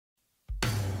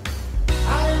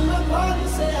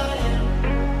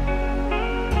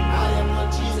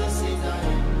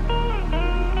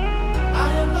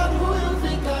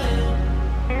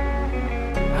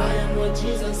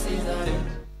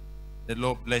The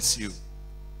Lord bless you.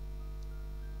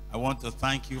 I want to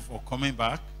thank you for coming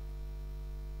back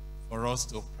for us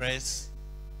to press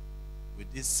with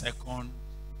this second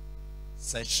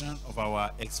session of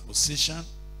our exposition.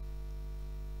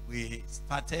 We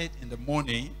started in the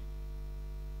morning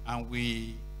and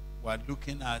we were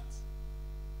looking at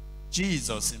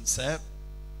Jesus himself,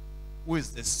 who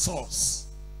is the source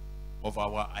of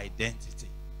our identity.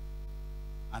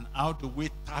 And how do we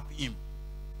tap him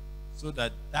so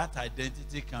that that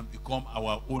identity can become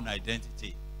our own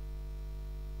identity?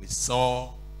 We saw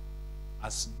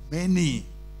as many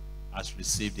as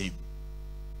received him.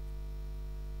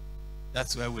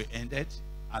 That's where we ended.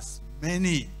 As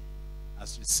many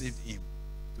as received him,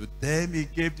 to them he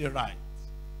gave the right.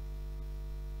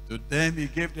 To them he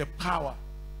gave the power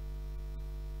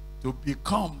to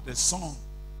become the son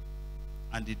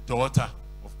and the daughter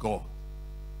of God.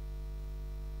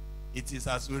 It is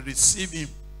as we receive him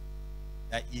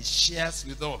that he shares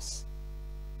with us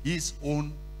his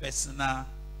own personal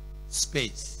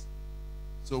space.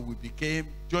 So we became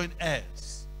joint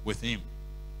heirs with him.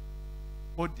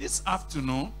 But this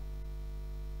afternoon,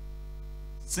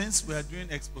 since we are doing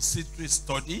expository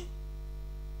study,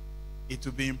 it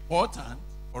will be important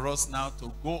for us now to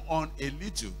go on a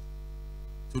little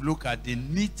to look at the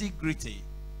nitty-gritty,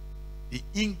 the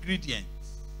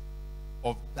ingredients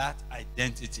of that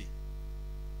identity.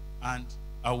 And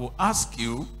I will ask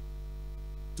you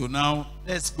to now,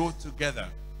 let's go together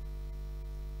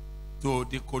to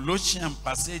the Colossian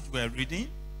passage we're reading.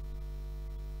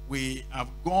 We have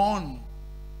gone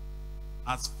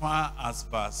as far as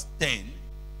verse 10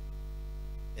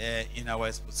 in our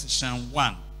exposition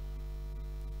 1.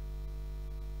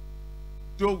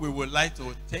 Though we would like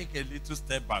to take a little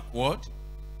step backward,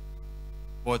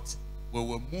 but we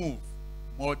will move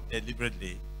more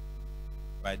deliberately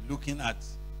by looking at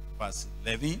verse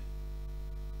 11,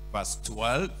 verse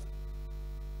 12,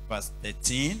 verse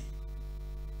 13,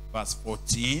 verse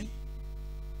 14,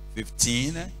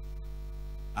 15,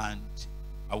 and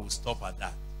I will stop at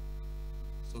that.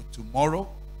 So tomorrow,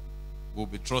 we'll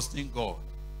be trusting God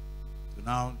to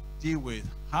now deal with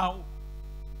how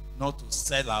not to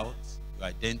sell out your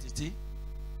identity,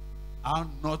 how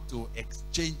not to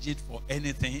exchange it for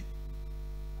anything,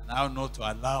 and how not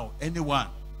to allow anyone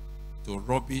to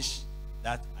rubbish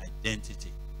that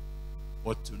identity.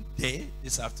 But today,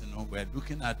 this afternoon, we're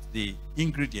looking at the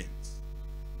ingredients.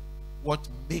 What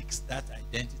makes that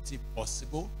identity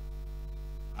possible,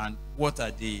 and what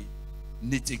are the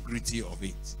nitty-gritty of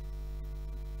it.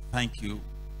 Thank you.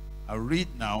 I'll read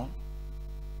now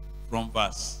from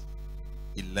verse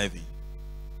 11.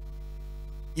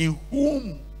 In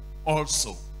whom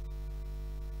also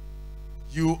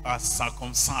you are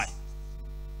circumcised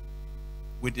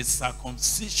with the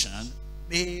circumcision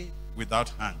made without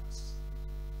hands,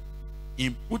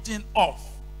 in putting off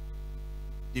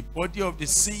the body of the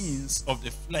sins of the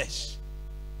flesh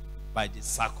by the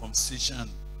circumcision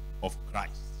of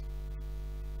Christ,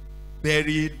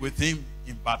 buried with him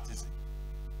in baptism,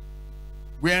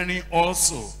 wherein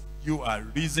also you are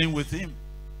risen with him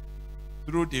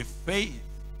through the faith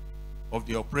of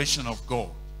the operation of God,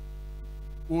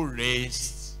 who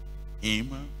raised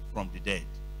him from the dead.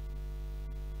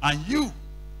 And you,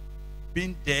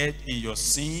 being dead in your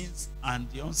sins and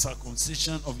the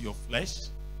uncircumcision of your flesh,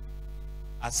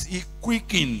 as he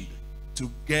quickened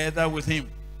together with him,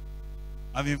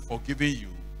 having forgiven you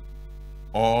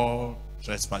all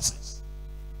trespasses,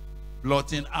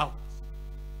 blotting out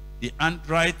the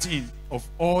handwriting of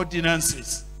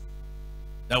ordinances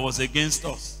that was against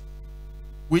us,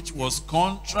 which was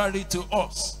contrary to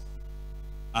us,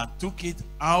 and took it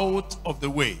out of the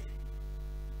way,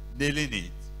 nailing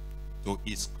it to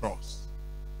his cross.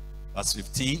 Verse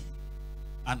 15,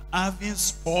 and having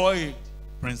spoiled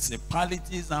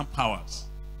principalities and powers,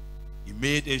 he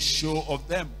made a show of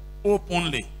them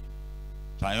openly,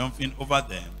 triumphing over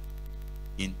them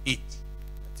in it,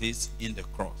 that is, in the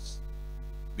cross.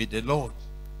 May the Lord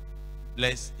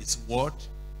bless his word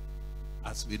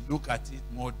as we look at it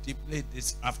more deeply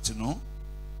this afternoon,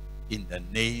 in the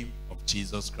name of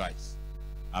Jesus Christ.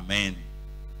 Amen.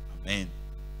 Amen.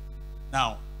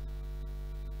 Now,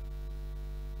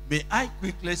 may I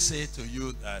quickly say to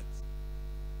you that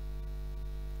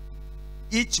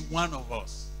each one of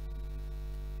us,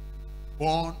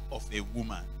 born of a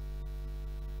woman,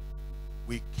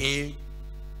 we came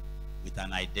with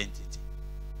an identity.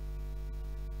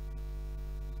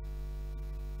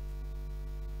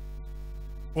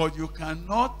 But you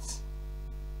cannot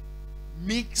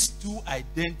mix two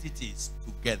identities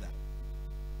together.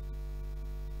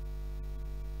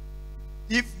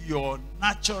 If your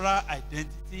natural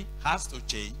identity has to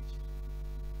change,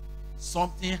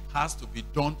 something has to be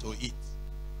done to it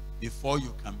before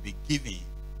you can be given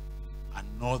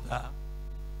another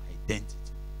identity.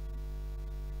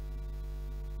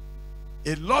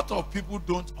 A lot of people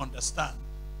don't understand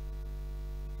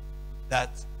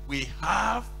that we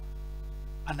have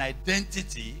an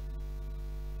identity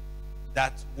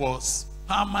that was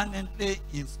permanently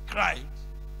inscribed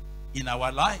in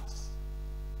our lives.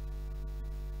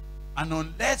 And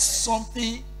unless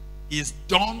something is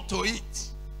done to it,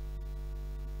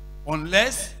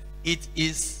 unless it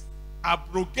is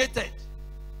abrogated,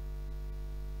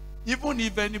 even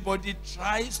if anybody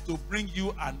tries to bring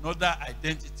you another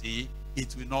identity,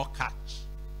 it will not catch.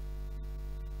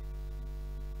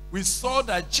 We saw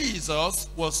that Jesus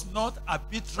was not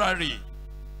arbitrary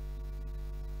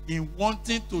in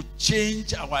wanting to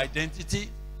change our identity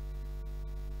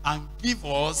and give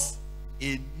us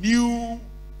a new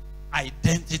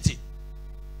identity.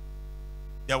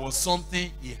 There was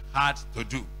something he had to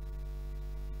do.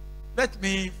 Let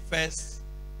me first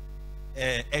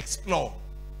explore.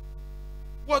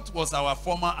 What was our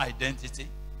former identity?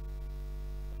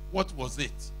 What was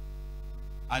it?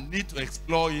 I need to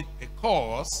explore it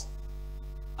because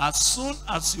as soon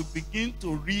as you begin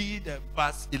to read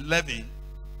verse 11,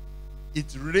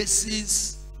 it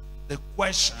raises the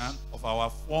question of our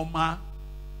former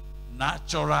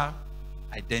natural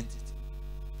identity.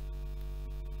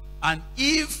 And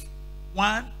if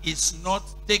one is not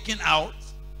taken out,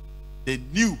 the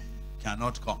new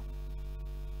cannot come.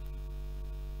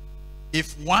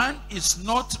 If one is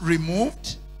not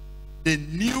removed, the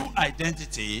new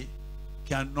identity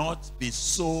cannot be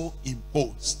so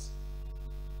imposed.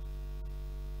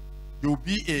 You'll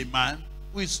be a man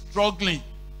who is struggling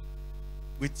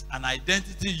with an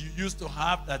identity you used to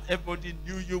have that everybody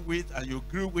knew you with and you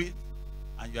grew with,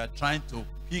 and you are trying to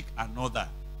pick another.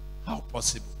 How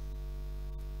possible?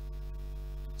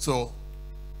 So,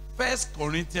 1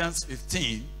 Corinthians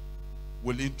 15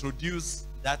 will introduce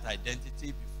that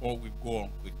identity before we go on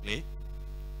quickly.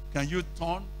 Can you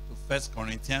turn to 1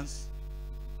 Corinthians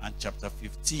and chapter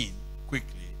 15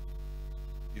 quickly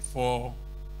before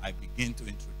I begin to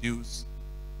introduce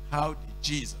how did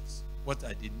Jesus, what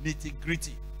are the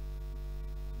nitty-gritty,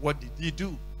 what did he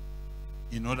do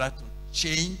in order to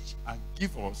change and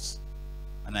give us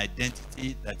an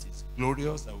identity that is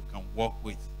glorious that we can walk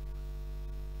with.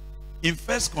 In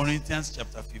 1 Corinthians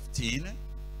chapter 15,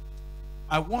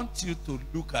 I want you to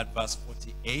look at verse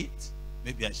 48.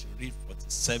 Maybe I should read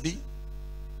 47,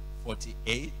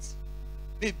 48.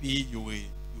 Maybe you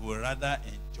will rather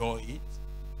enjoy it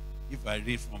if I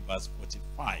read from verse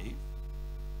 45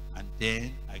 and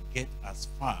then I get as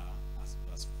far as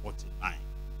verse 49.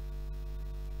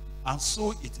 And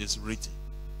so it is written.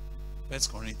 1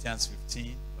 Corinthians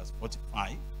 15 verse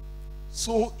 45.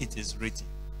 So it is written.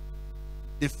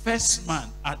 The first man,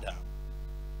 Adam,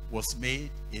 was made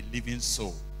a living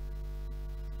soul.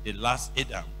 The last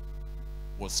Adam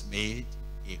was made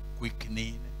a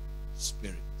quickening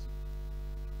spirit.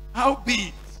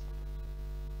 Howbeit,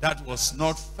 that was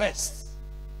not first,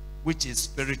 which is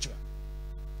spiritual,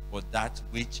 but that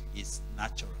which is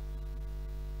natural.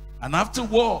 And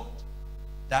afterward,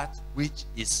 that which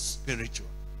is spiritual.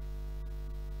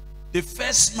 The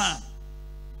first man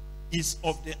is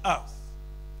of the earth,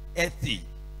 earthy.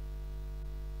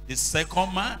 The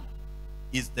second man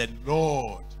is the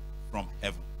Lord from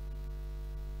heaven.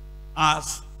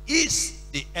 As is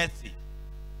the earthy,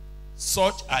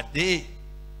 such are they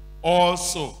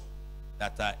also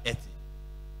that are earthy.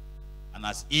 And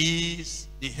as is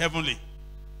the heavenly,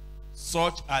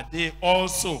 such are they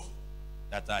also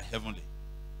that are heavenly.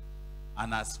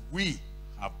 And as we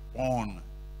have borne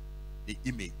the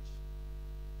image.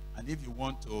 And if you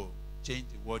want to change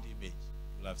the word image,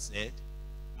 you will have said,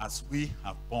 as we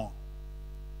have borne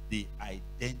the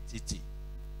identity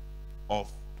of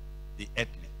the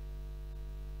earthly,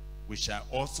 we shall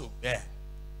also bear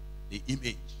the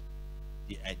image,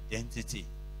 the identity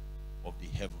of the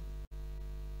heaven.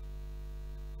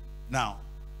 Now,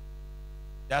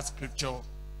 that scripture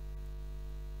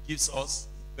gives us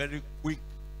a very quick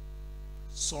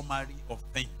summary of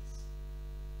things.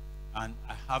 And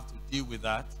I have to deal with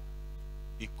that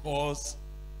because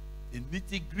the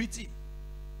nitty-gritty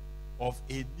of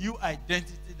a new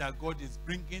identity that God is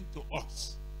bringing to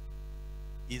us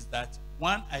is that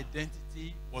one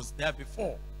identity was there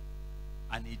before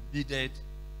and it needed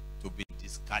to be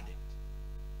discarded.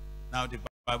 Now the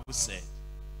Bible said,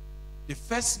 the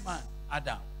first man,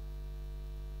 Adam,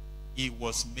 he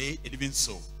was made a living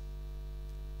soul.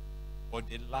 But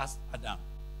the last Adam,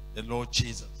 the Lord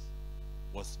Jesus,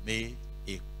 was made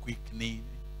a quickening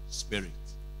spirit.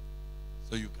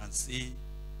 So you can see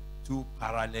two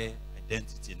parallel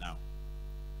identity now.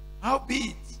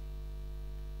 Howbeit,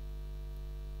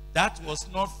 that was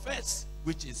not first,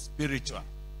 which is spiritual.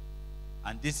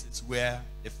 And this is where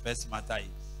the first matter is.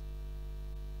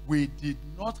 We did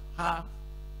not have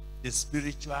the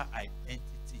spiritual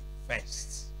identity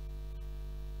first.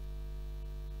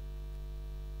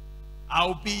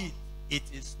 Howbeit, it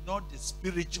is not the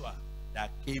spiritual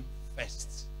that came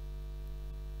first.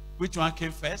 Which one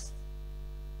came first?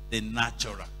 The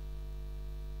natural.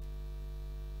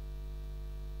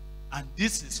 And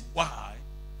this is why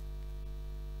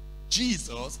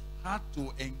Jesus had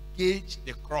to engage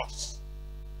the cross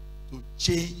to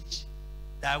change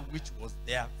that which was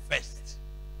there first.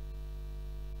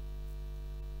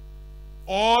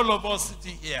 All of us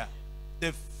sitting here,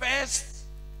 the first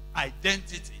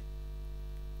identity,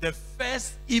 the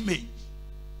first image,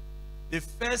 the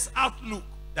first outlook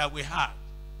that we had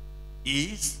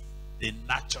is the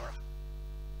natural.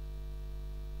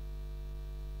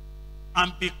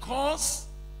 And because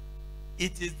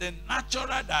it is the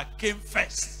natural that came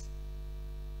first,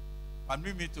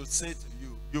 permit me to say to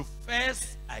you, your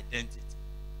first identity,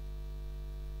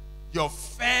 your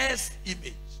first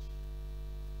image,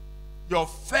 your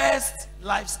first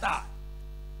lifestyle,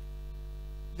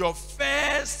 your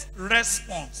first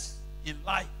response in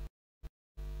life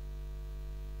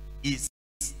is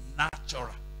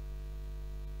natural.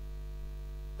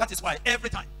 That is why every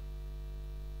time,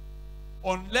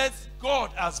 unless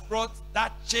God has brought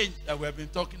that change that we have been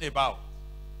talking about,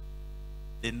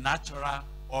 the natural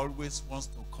always wants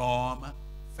to come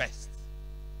first.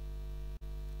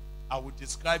 I will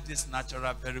describe this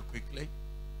natural very quickly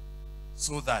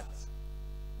so that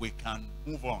we can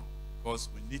move on, because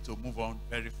we need to move on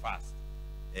very fast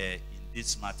in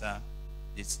this matter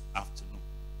this afternoon.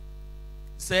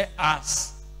 Say,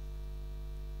 as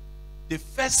the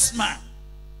first man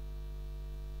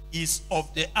is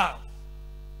of the earth,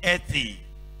 earthy.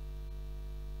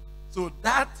 So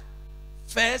that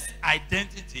first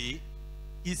identity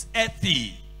is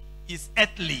earthy, is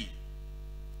earthly.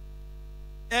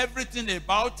 Everything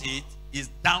about it is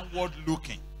downward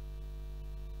looking.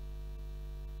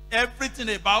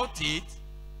 Everything about it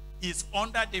is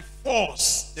under the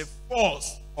force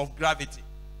of gravity.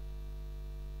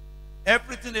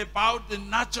 Everything about the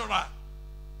natural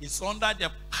is under the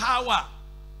power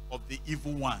of the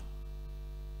evil one.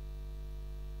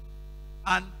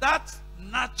 And that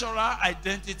natural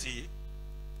identity,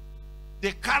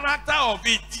 the character of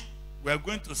it, we are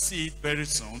going to see it very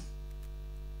soon.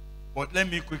 But let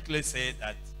me quickly say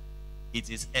that it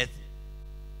is earthly.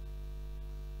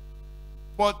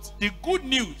 But the good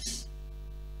news,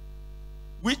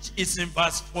 which is in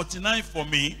verse 49 for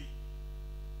me,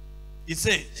 it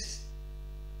says,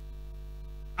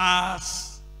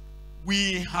 as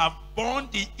we have borne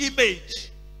the image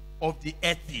of the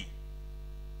earthy,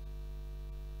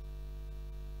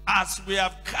 as we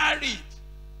have carried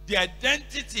the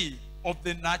identity of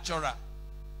the natural,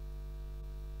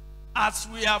 as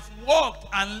we have walked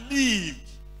and lived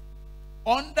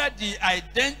under the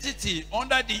identity,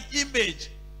 under the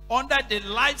image, under the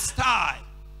lifestyle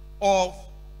of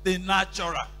the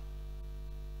natural,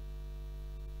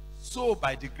 so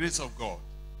by the grace of God,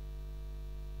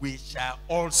 we shall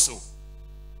also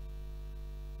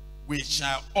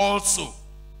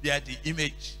bear the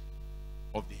image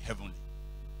of the heavenly.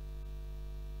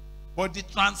 But the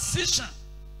transition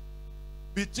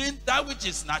between that which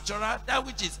is natural, that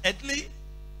which is earthly,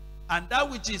 and that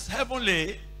which is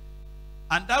heavenly,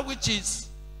 and that which is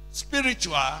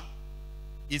spiritual,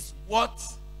 is what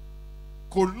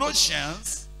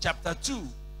Colossians chapter 2,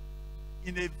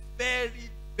 in a very,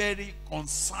 very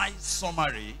concise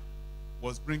summary,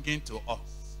 was bringing to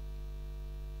us.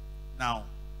 Now,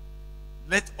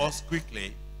 let us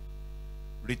quickly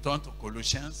return to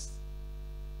Colossians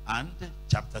and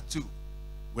chapter 2,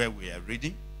 where we are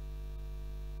reading.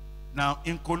 Now,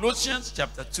 in Colossians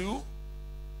chapter 2,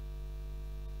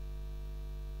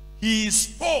 he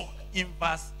spoke in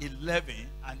verse 11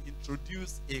 and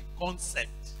introduced a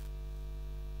concept.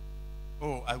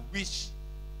 Oh, I wish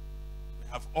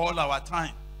we have all our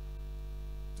time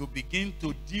to begin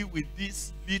to deal with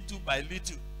this little by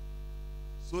little,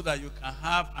 so that you can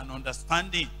have an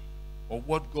understanding of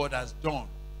what God has done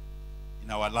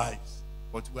in our lives.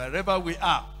 But wherever we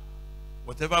are,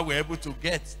 whatever we're able to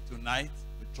get tonight,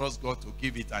 we trust God to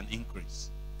give it an increase.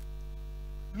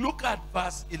 Look at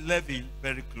verse 11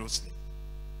 very closely.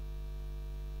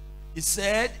 He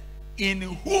said, in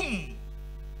whom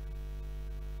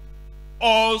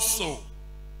also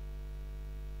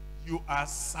you are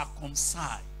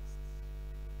circumcised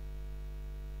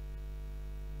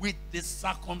with the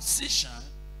circumcision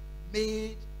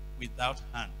made without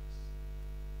hands.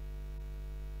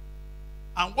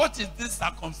 And what is this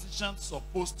circumcision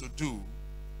supposed to do?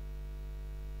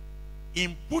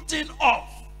 In putting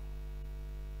off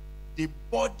the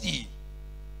body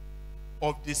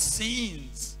of the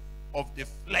sins of the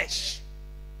flesh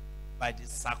by the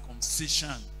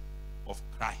circumcision of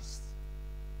Christ.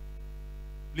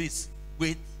 Please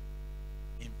wait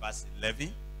in verse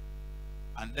 11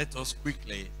 and let us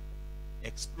quickly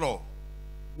explore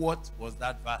what was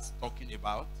that verse talking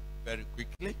about very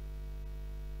quickly.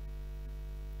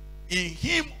 In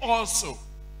him also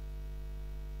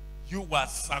you were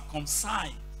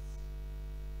circumcised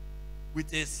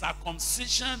with a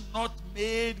circumcision not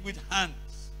made with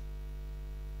hands,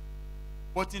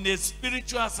 but in a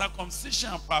spiritual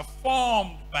circumcision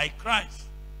performed by Christ,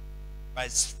 by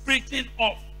sprinkling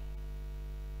off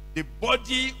the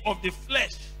body of the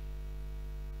flesh,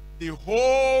 the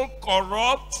whole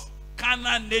corrupt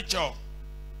carnal nature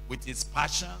with its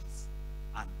passions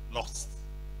and lusts.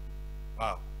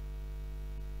 Wow.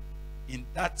 In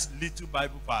that little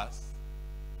Bible verse,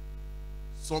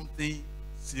 something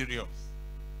serious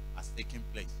has taken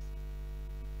place.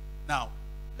 Now,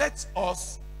 let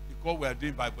us, because we are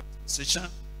doing Bible exposition,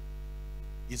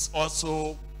 it's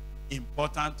also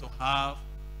important to have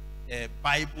a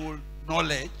Bible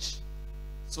knowledge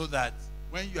so that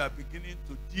when you are beginning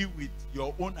to deal with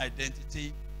your own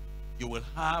identity, you will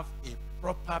have a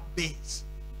proper base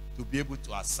to be able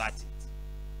to assert it.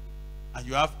 And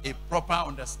you have a proper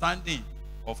understanding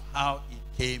of how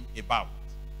it came about.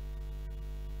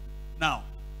 Now,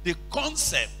 the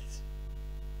concept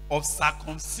of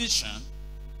circumcision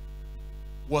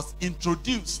was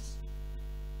introduced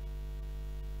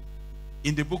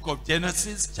in the book of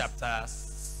Genesis chapter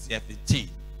 17.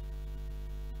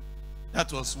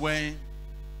 That was when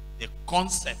the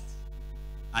concept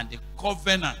and the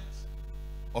covenant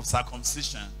of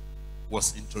circumcision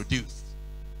was introduced.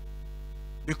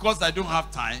 Because I don't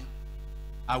have time,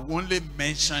 I will only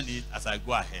mention it as I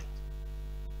go ahead.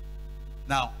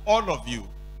 Now, all of you,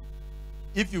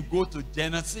 if you go to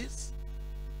Genesis,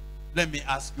 let me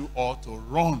ask you all to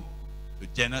run to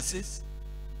Genesis.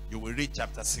 You will read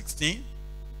chapter 16,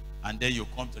 and then you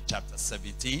come to chapter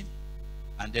 17,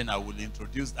 and then I will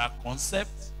introduce that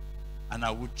concept, and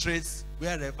I will trace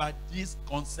wherever this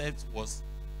concept was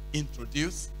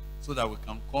introduced so that we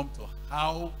can come to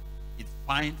how it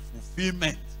finds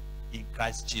fulfillment in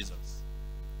Christ Jesus.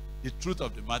 The truth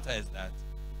of the matter is that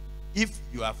if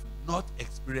you have not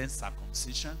experienced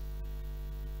circumcision,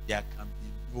 there can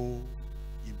be no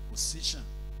imposition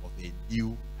of a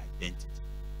new identity.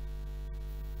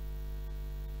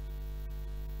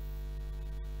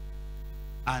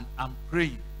 And I'm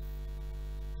praying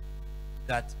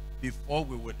that before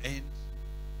we will end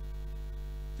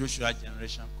Joshua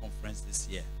Generation Conference this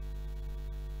year,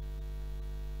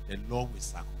 the Lord will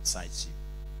circumcise you.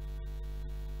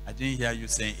 I didn't hear you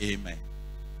saying amen.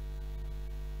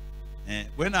 And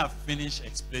when I finish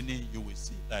explaining, you will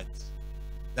see that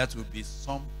that will be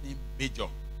something major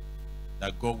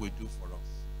that God will do for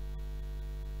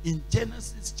us. In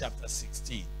Genesis chapter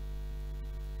 16,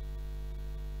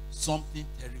 something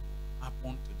terrible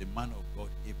happened to the man of God,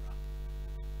 Abraham.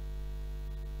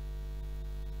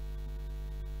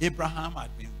 Abraham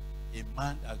had been a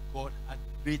man that God had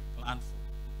great plan for.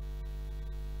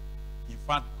 In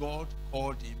fact, God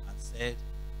called him and said,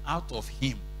 out of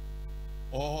him,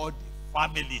 all the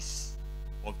families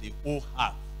of the whole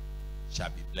earth shall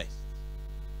be blessed.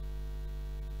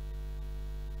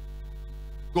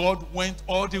 God went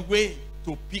all the way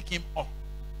to pick him up.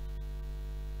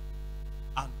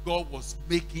 And God was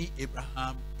making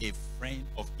Abraham a friend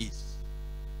of his.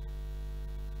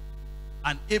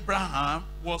 And Abraham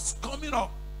was coming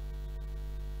up.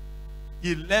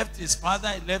 He left his father,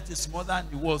 he left his mother, and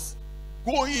he was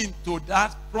going to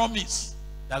that promise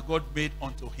that God made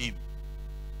unto him.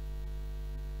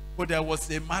 But there was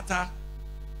a matter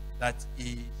that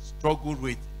he struggled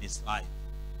with in his life.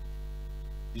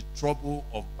 The trouble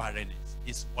of barrenness.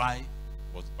 His wife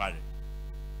was barren.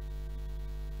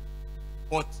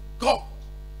 But God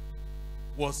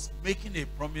was making a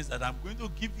promise that I'm going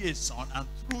to give you a son, and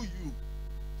through you,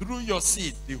 through your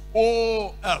seed, the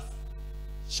whole earth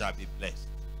shall be blessed.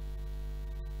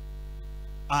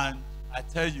 And I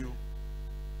tell you,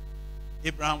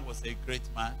 Abraham was a great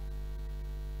man.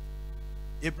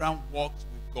 Abraham walked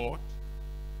with God.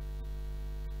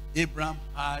 Abraham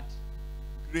had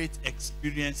great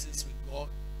experiences with God.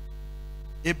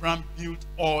 Abraham built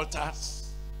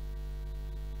altars.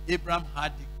 Abraham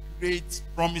had the great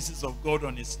promises of God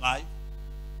on his life.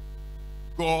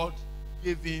 God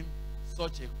gave him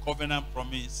such a covenant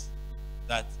promise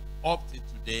that up to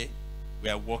today we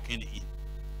are walking in.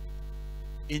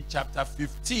 In chapter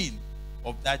 15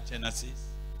 of that Genesis,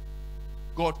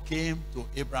 God came to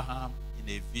Abraham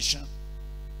in a vision.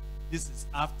 This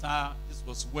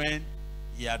was when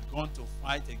he had gone to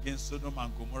fight against Sodom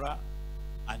and Gomorrah,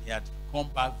 and he had come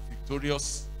back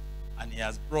victorious, and he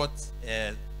has brought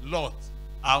Lot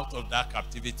out of that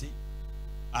captivity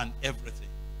and everything.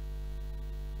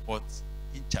 But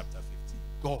in chapter 15,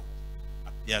 God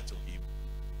appeared to him.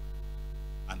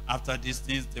 And after these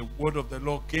things, the word of the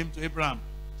Lord came to Abraham,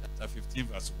 chapter 15,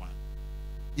 verse 1.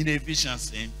 In a vision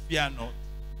saying, fear not,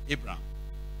 Abraham,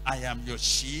 I am your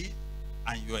shield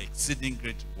and your exceeding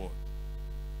great reward.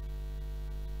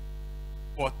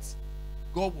 But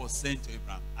God was saying to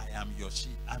Abraham, I am your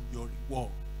shield, I'm your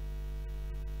reward.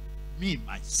 Me,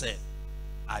 myself,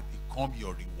 I become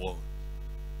your reward.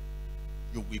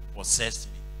 You will possess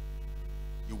me.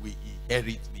 You will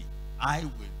inherit me. I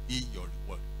will be your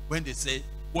reward. When they say,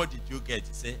 what did you get?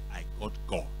 He said, I got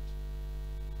God.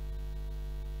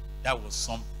 That was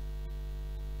something.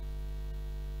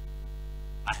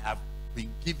 I have been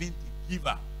given the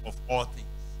giver of all things.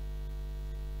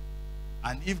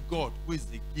 And if God, who is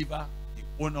the giver,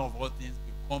 the owner of all things,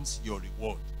 becomes your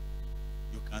reward,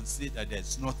 you can see that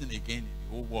there's nothing again in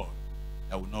the whole world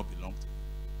that will not belong to you.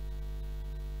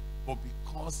 But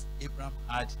because Abraham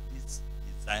had this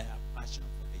desire, passion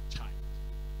for a child,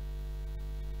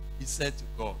 he said to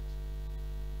God,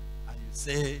 and you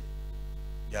say,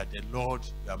 you are the Lord,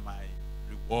 you are my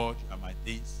reward, you are my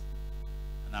days,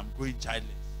 and I'm going childless.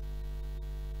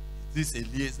 Is this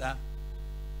Eliezer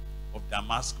of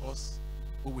Damascus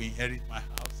who will inherit my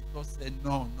house? God said,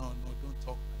 no, don't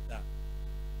talk like that.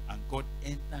 And God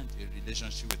entered into a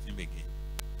relationship with him again.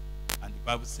 And the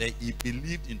Bible says he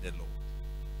believed in the Lord,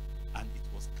 and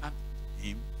it was counted to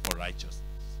him for righteousness.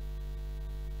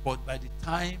 But by the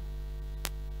time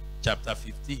chapter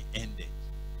 15 ended,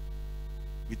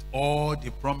 with all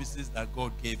the promises that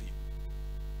God gave him,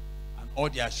 and all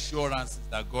the assurances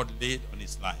that God laid on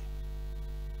his life,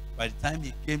 by the time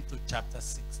he came to chapter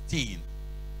 16,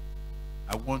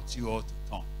 I want you all to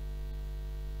turn.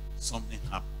 Something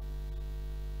happened.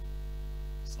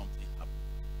 Something happened.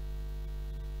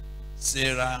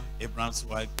 Sarah, Abraham's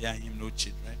wife, bare him no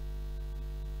children.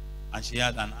 And she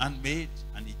had an handmaid,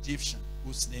 an Egyptian,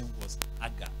 whose name was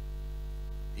Hagar.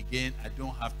 Again, I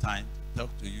don't have time to talk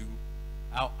to you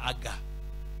how Hagar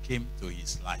came to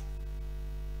his life.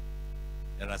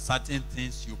 There are certain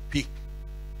things you pick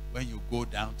when you go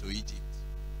down to Egypt,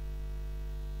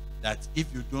 that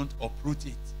if you don't uproot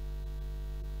it,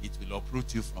 it will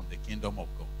uproot you from the kingdom of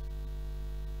God.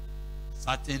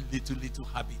 Certain little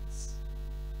habits,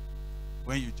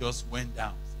 when you just went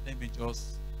down, let me just,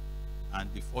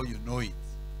 and before you know it,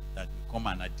 that become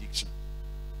an addiction.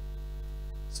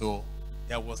 So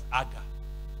there was Hagar.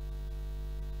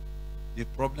 The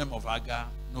problem of Hagar,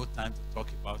 no time to talk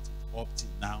about it. Up till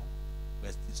now,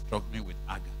 we're still struggling with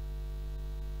Hagar.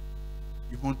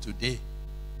 Even today,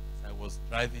 as I was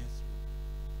driving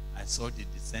through, I saw the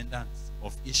descendants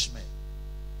of Ishmael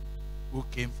who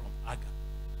came from Hagar.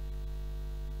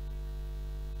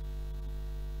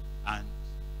 And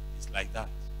it's like that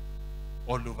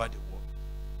all over the world.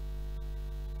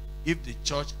 If the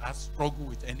church has struggled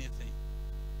with anything,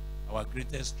 our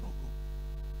greatest struggle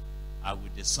are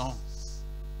with the sons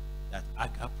that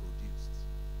Hagar produced.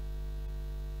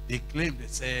 They claimed, they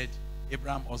said,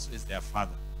 Abraham also is their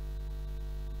father.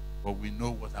 But we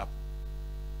know what happened.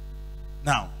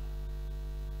 Now,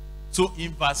 so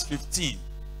in verse 15,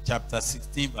 chapter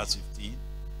 16, verse 15,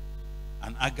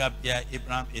 and Hagar bare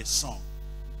Abraham a son.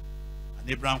 And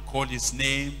Abraham called his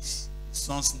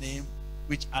son's name,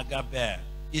 which Hagar bare,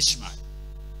 Ishmael.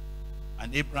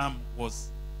 And Abraham was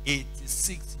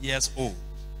 86 years old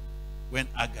when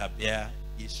Hagar bare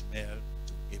Ishmael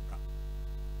to Abraham.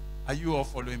 Are you all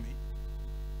following me?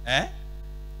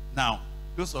 Now,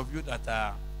 those of you that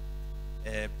are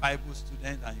a Bible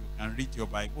student and you can read your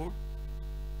Bible,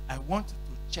 I want you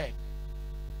to check,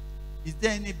 is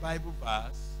there any Bible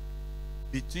verse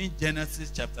between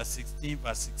Genesis chapter 16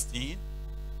 verse 16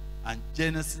 and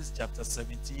Genesis chapter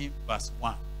 17 verse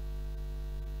 1?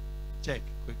 Check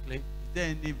quickly. Is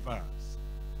there any verse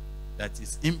that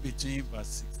is in between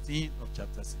verse 16 of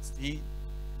chapter 16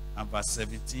 and verse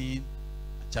 17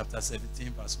 and chapter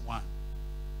 17 verse 1?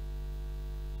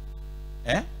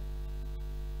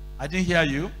 I didn't hear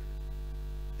you.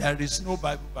 There is no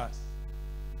Bible verse.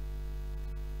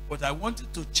 But I want you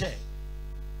to check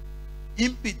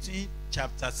in between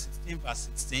chapter 16 verse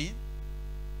 16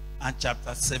 and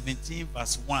chapter 17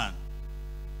 verse 1.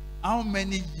 How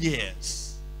many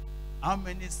years, how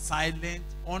many silent,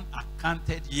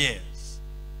 unaccounted years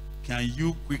can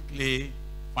you quickly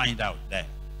find out there?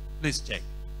 Please check.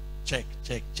 Check.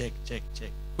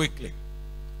 Quickly.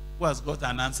 Who has got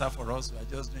an answer for us? We are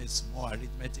just doing small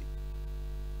arithmetic.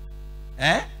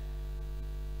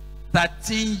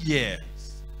 13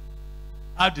 years.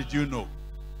 How did you know?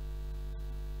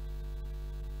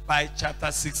 By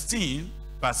chapter 16,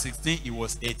 verse 16, it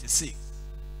was 86.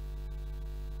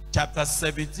 Chapter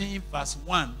 17, verse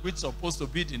 1, which is supposed to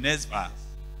be the next verse,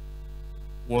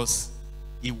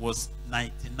 it was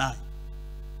 99.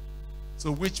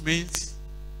 So which means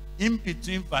in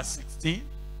between verse 16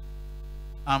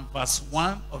 and verse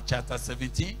 1 of chapter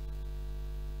 17,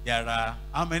 there are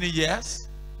how many years?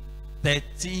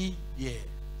 13 years.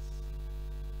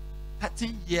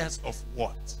 13 years of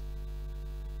what?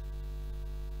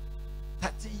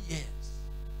 13 years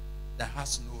that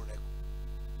has no record.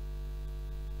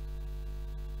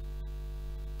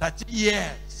 13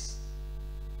 years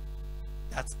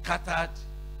that scattered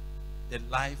the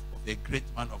life of a great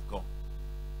man of God.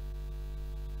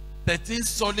 13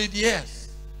 solid years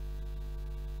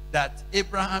that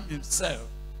Abraham himself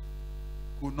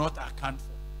could not account for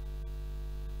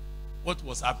what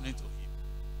was happening to him.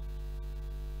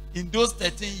 In those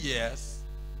 13 years,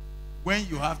 when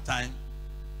you have time,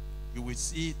 you will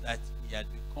see that he had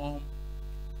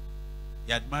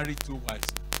married 2 wives.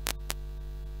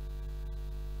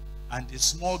 And the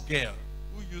small girl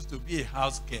who used to be a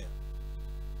house girl,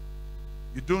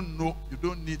 you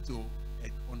don't need to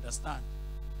understand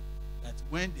that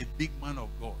when the big man of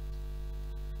God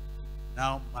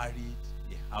now married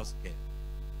a house girl,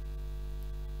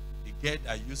 the girl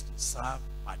that used to serve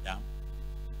madam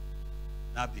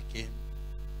now became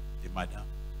the madam.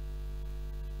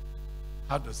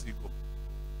 How does it go?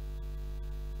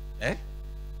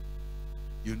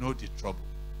 You know the trouble.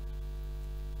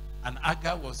 And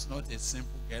Agar was not a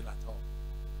simple girl at all.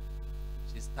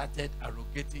 She started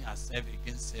arrogating herself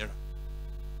against Sarah.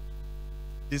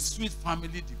 The sweet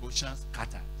family devotion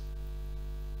scattered.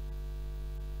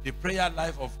 The prayer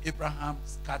life of Abraham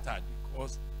scattered,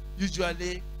 because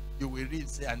usually you will read,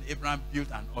 say, and Abraham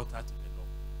built an altar to the Lord.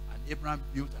 And Abraham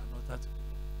built an altar to the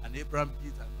Lord. And Abraham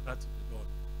built an altar to the Lord.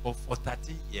 But for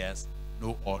 13 years,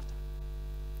 no altar.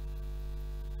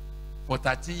 For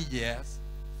 13 years,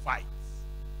 fights.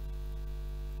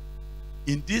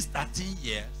 In these 13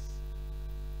 years,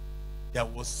 there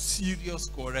was serious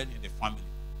quarrel in the family.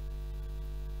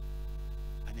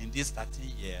 And in these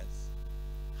 13 years,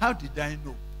 how did I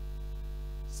know?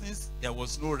 Since there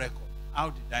was no record, how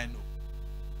did I know?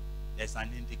 There's an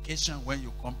indication when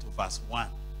you come to verse 1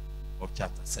 of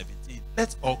chapter 17.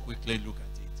 Let's all quickly look at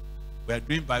it. We are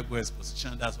doing Bible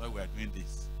exposition, that's why we are doing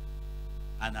this.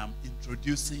 And I'm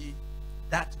introducing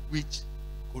that which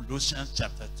Colossians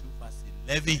chapter 2 verse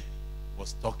 11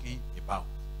 was talking about,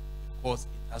 because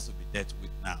it has to be dealt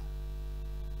with now.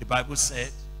 The Bible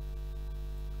said,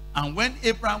 and when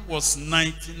Abraham was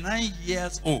 99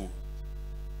 years old,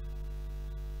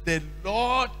 the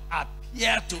Lord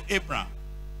appeared to Abraham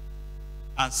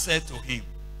and said to him,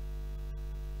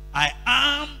 I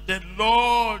am the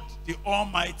Lord, the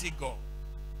Almighty God.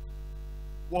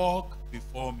 Walk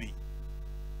before me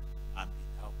and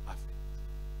be thou perfect.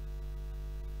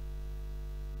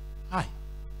 Hi.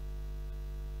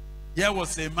 Here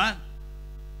was a man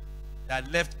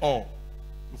that left all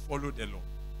to follow the Lord.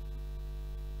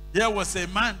 Here was a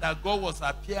man that God was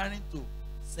appearing to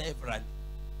severally.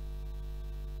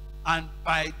 And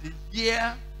by the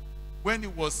year when he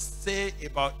was, say,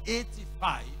 about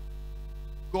 85,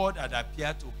 God had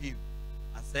appeared to him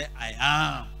and said, I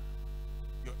am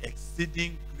your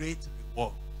exceeding great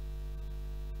reward.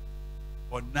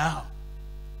 But now,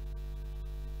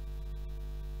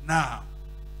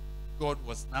 God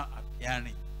was now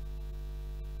appearing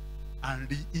and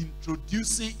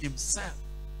reintroducing himself.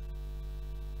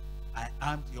 I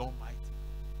am the Almighty God.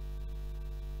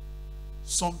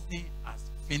 Something has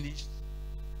finished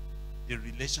the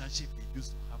relationship he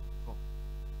used to have with God.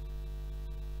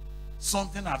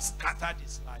 Something has scattered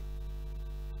his life.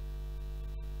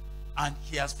 And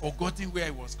he has forgotten where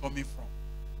he was coming from.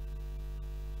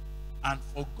 And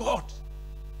for God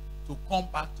to come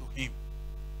back to him,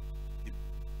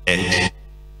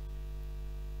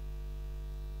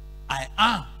 I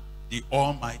am the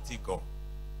Almighty God.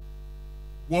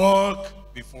 Walk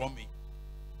before me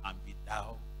and be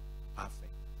thou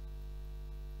perfect.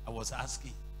 I was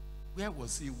asking, where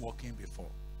was he walking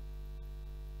before?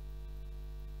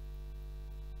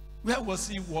 Where was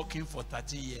he walking for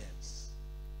 30 years?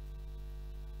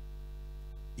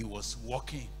 He was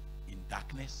walking in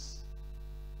darkness.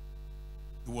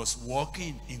 He was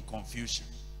walking in confusion.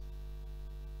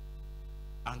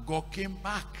 And God came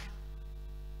back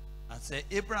and said,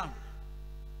 Abraham,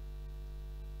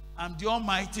 I'm the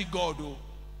Almighty God. Oh.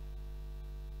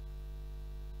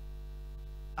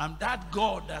 I'm that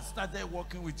God that started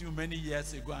working with you many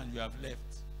years ago and you have left.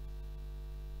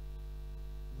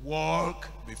 Walk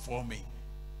before me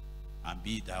and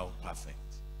be thou perfect.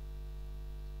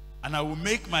 And I will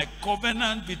make my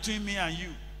covenant between me and you,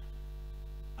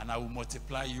 and I will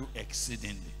multiply you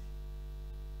exceedingly.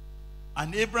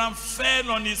 And Abraham fell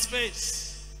on his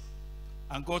face,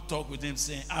 and God talked with him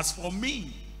saying, as for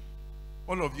me,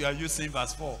 all of you are using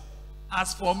verse 4,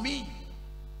 as for me,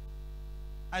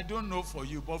 I don't know for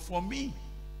you, but for me,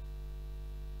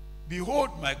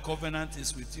 behold, my covenant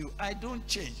is with you. I don't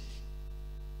change.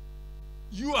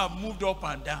 You have moved up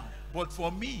and down, but for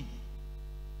me,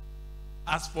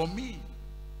 as for me,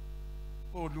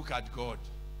 oh, look at God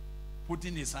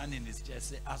putting his hand in his chest,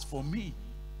 say, as for me,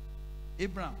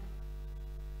 Abraham,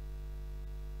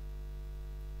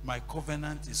 my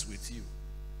covenant is with you,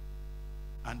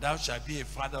 and thou shalt be a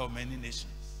father of many nations.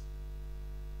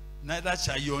 Neither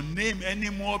shall your name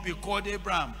anymore be called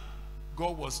Abraham.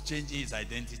 God was changing his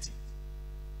identity.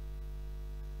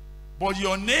 But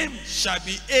your name shall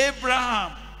be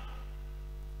Abraham,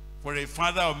 for a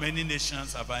father of many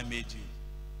nations have I made you.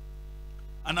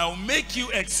 And I will make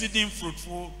you exceeding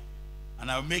fruitful,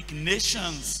 and I will make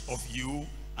nations of you,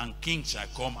 and kings shall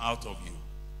come out of you.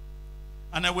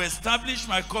 And I will establish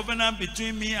my covenant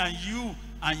between me and you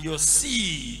and your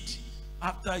seed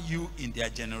after you in their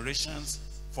generations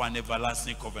for an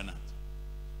everlasting covenant,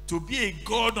 to be a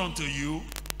God unto you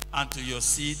and to your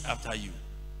seed after you.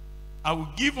 I will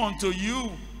give unto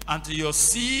you and to your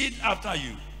seed after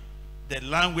you the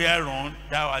land whereon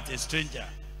thou art a stranger,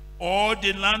 or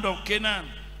the land of Canaan,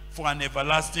 for an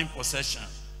everlasting possession,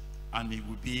 and he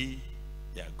will be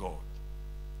their God.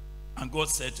 And God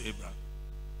said to Abraham,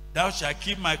 thou shalt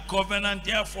keep my covenant,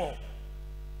 therefore,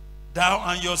 thou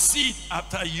and your seed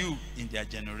after you in their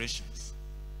generations.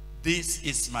 This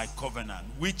is my covenant,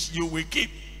 which you will keep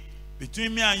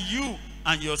between me and you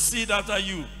and your seed after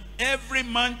you. Every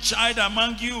man child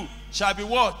among you shall be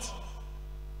what?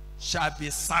 Shall be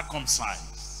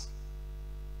circumcised.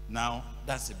 Now,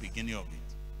 that's the beginning of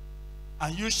it.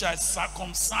 And you shall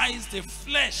circumcise the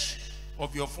flesh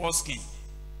of your foreskin,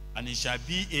 and it shall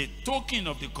be a token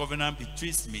of the covenant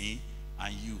betwixt me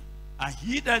and you. And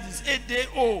he that is 8 days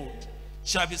old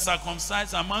shall be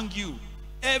circumcised among you,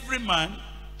 every man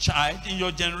child in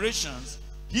your generations,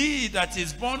 he that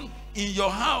is born in your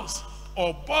house,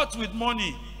 or bought with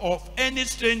money of any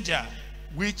stranger,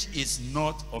 which is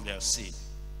not of their seed.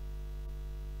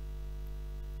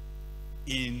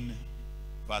 In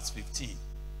verse 15,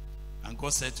 and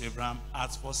God said to Abraham,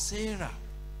 as for Sarah,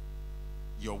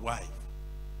 your wife,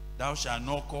 thou shalt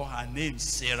not call her name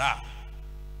Sarah,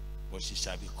 but she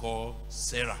shall be called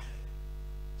Sarah,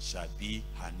 shall be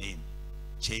her name.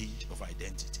 Change of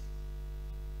identity.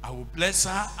 I will bless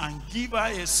her and give her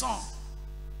a son.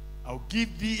 I will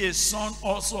give thee a son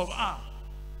also of her.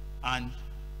 And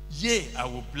yea, I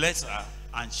will bless her,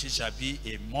 and she shall be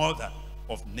a mother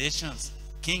of nations.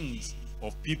 Kings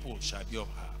of people shall be of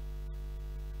her.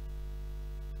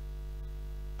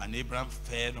 And Abraham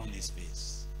fell on his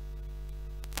face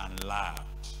and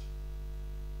laughed,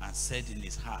 and said in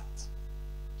his heart,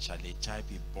 shall a child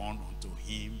be born unto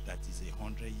him that is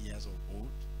 100 years of old?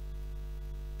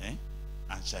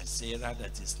 And shall Sarah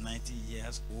that is 90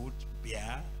 years old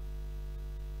bear?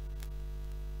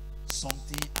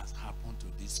 Something has happened to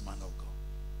this man of God.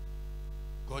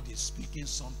 God is speaking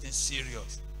something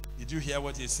serious. Did you hear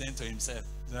what he's saying to himself?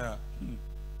 Yeah.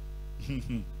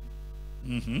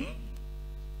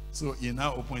 So he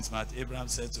now opens his mouth. Abraham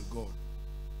said to God,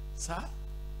 sir,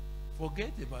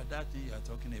 forget about that thing you are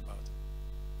talking about.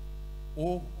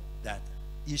 Oh, that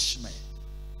Ishmael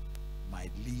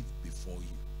might live before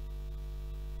you.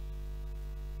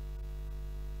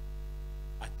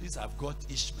 At least I've got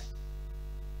Ishmael.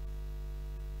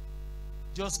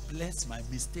 Just bless my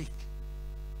mistake,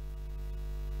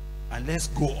 and let's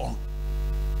go on.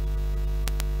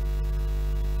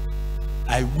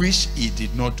 I wish he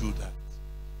did not do that.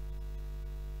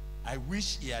 I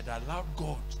wish he had allowed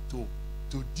God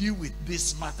to deal with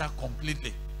this matter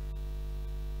completely.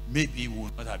 Maybe we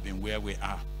would not have been where we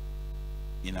are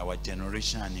in our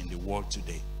generation and in the world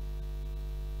today.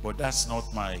 But that's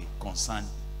not my concern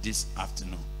this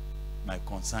afternoon. My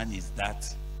concern is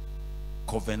that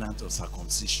covenant of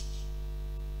circumcision.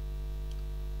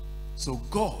 So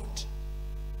God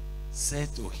said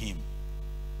to him,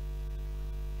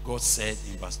 God said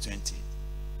in verse 20,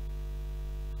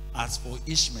 as for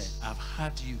Ishmael, I've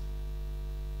heard you.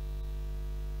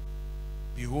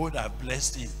 Behold, I've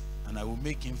blessed him, and I will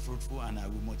make him fruitful, and I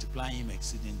will multiply him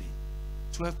exceedingly.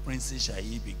 12 princes shall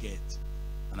he beget,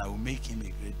 and I will make him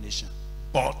a great nation.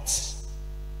 But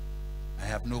I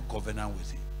have no covenant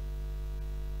with him.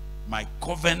 My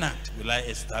covenant will I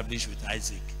establish with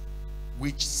Isaac,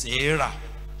 which Sarah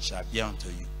shall be unto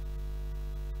you.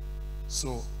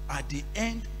 So at the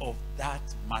end of that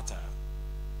matter,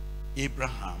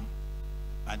 Abraham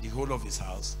and the whole of his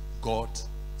house got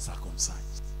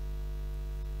circumcised.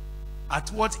 At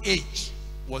what age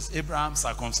was Abraham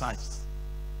circumcised?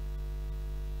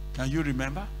 Can you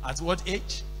remember? At what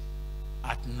age?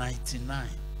 At 99.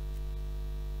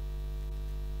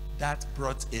 That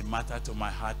brought a matter to my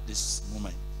heart this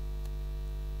moment.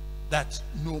 That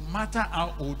no matter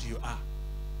how old you are,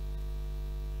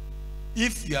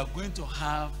 if you are going to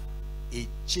have a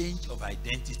change of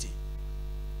identity,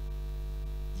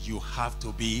 you have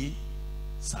to be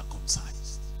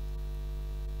circumcised.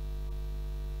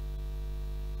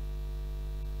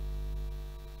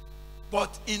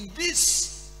 But in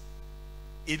this,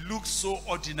 it looks so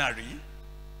ordinary.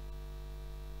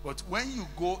 But when you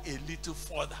go a little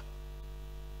further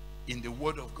in the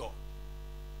Word of God,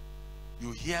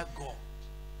 you hear God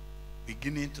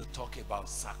beginning to talk about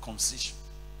circumcision.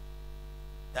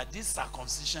 That this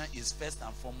circumcision is first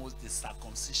and foremost the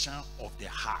circumcision of the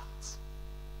heart.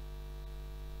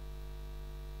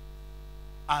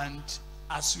 And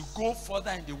as you go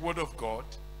further in the Word of God,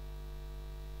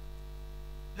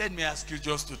 let me ask you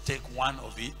just to take one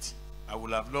of it. I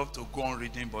would have loved to go on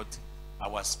reading, but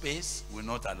our space will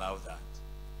not allow that.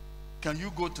 Can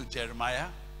you go to Jeremiah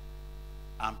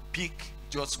and pick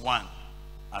just one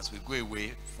as we go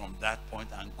away from that point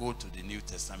and go to the New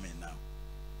Testament now?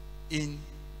 In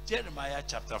Jeremiah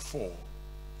chapter 4,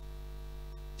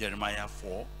 Jeremiah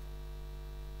 4,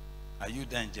 are you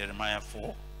there in Jeremiah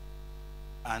 4?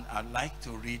 And I'd like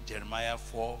to read Jeremiah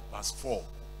 4 verse 4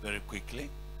 very quickly.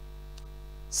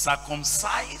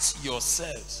 Circumcise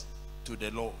yourselves to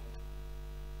the Lord,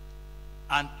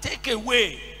 and take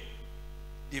away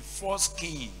the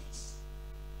foreskins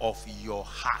of your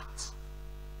heart,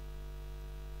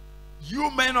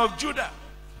 you men of Judah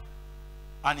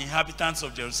and inhabitants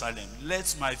of Jerusalem.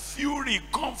 Let my fury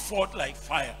come forth like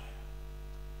fire,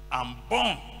 and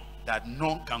burn that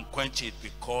none can quench it,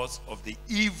 because of the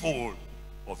evil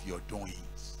of your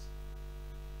doings.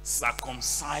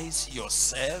 Circumcise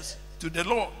yourselves to the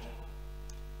Lord,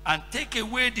 and take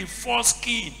away the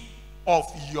foreskin of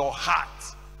your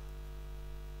heart.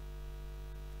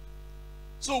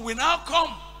 So we now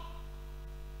come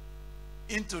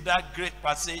into that great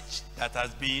passage that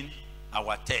has been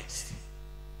our text,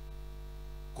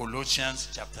 Colossians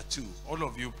chapter 2. All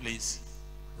of you please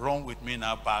run with me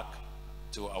now back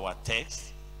to our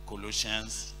text,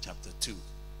 Colossians chapter 2.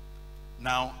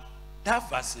 Now that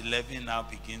verse 11 now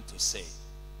begin to say,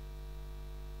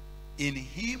 in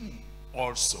him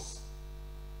also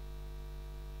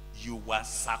you were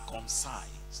circumcised.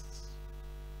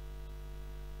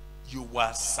 You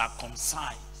were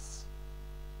circumcised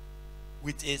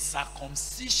with a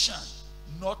circumcision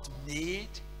not made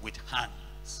with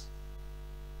hands.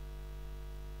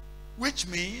 Which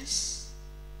means,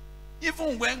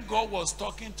 even when God was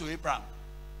talking to Abraham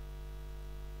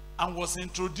and was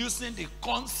introducing the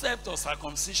concept of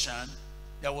circumcision,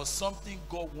 there was something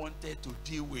God wanted to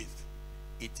deal with.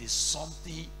 It is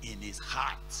something in his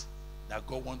heart that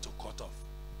God wants to cut off.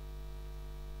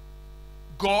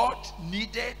 God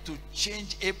needed to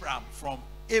change Abraham from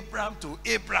Abraham to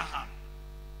Abraham.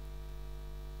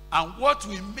 And what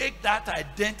will make that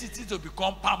identity to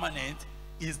become permanent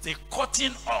is the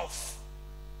cutting off.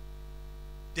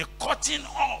 The cutting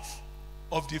off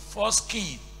of the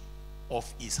foreskin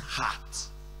of his heart.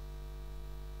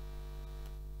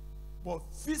 But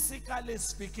physically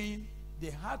speaking, they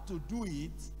had to do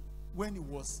it when he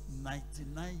was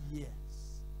 99 years.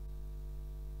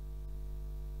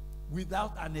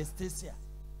 Without anesthesia.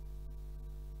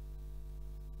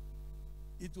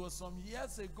 It was some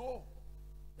years ago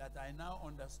that I now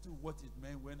understood what it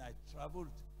meant when I traveled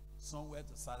somewhere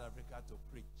to South Africa to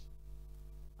preach.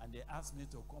 And they asked me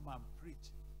to come and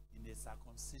preach in a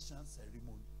circumcision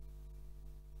ceremony.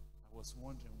 I was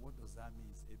wondering, what does that mean?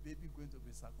 Is a baby going to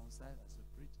be circumcised as a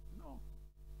preacher? No.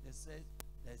 They said,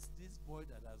 there's this boy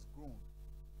that has grown.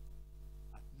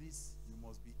 At least you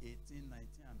must be 18,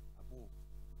 19 and above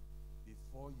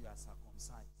before you are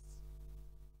circumcised.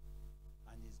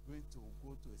 And he's going to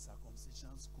go to a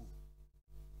circumcision school.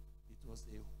 It was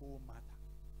a whole matter.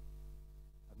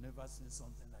 I've never seen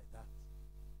something like that.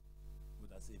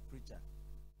 But as a preacher,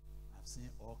 I've seen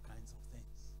all kinds of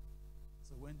things.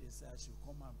 So when they said I should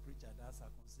come and preach at that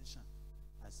circumcision,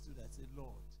 I stood and said,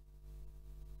 Lord,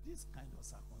 this kind of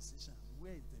circumcision,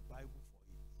 where is the Bible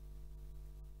for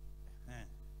it?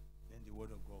 Then the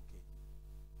word of God came.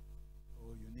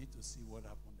 Oh, you need to see what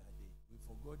happened that day. We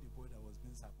forgot the boy that was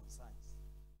being circumcised.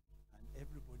 And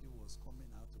everybody was coming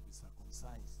out to be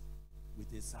circumcised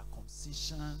with a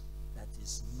circumcision that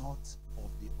is not of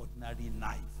the ordinary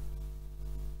knife.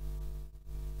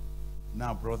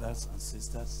 Now, brothers and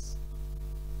sisters,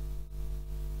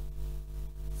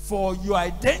 for your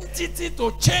identity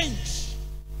to change,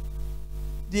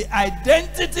 the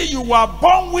identity you were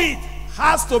born with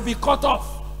has to be cut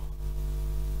off.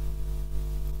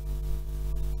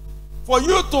 For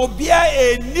you to bear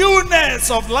a newness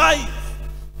of life,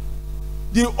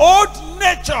 the old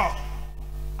nature,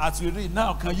 as we read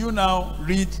now, can you now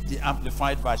read the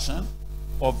Amplified Version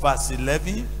of verse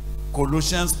 11,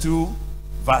 Colossians 2,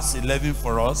 verse 11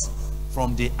 for us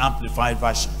from the Amplified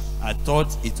Version? I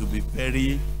thought it would be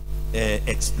very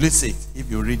explicit if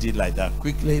you read it like that.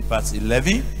 Quickly, verse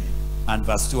 11 and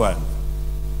verse 12.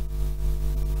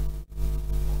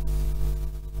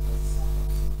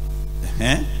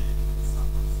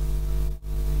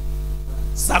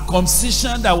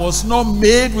 Circumcision that was not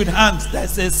made with hands.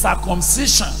 There's a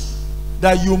circumcision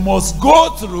that you must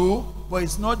go through, but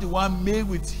it's not the one made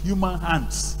with human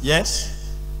hands. Yes?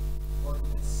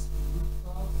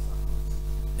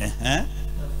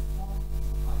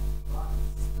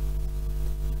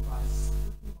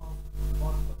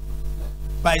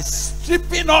 By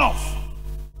stripping off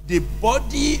the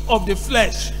body of the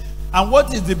flesh. And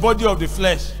what is the body of the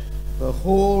flesh? The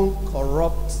whole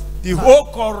corrupt. The whole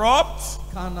corrupt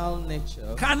carnal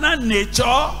nature.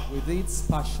 With its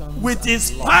passions. With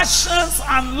its passions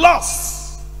and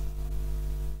lusts.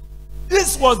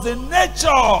 This was the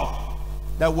nature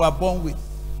that we were born with.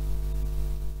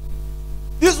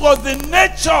 This was the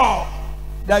nature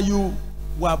that you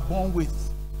were born with.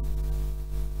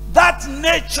 That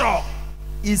nature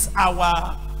is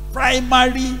our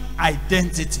primary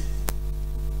identity.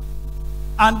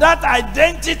 And that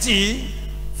identity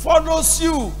follows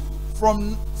you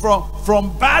from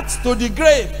birth to the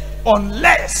grave,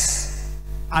 unless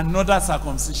another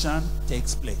circumcision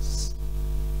takes place.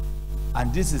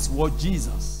 And this is what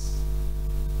Jesus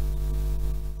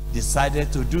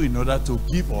decided to do in order to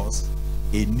give us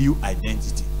a new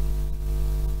identity.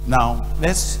 Now,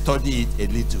 let's study it a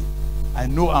little. I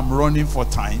know I'm running for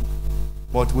time,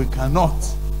 but we cannot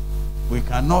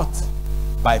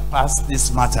bypass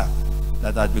this matter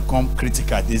that has become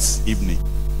critical this evening.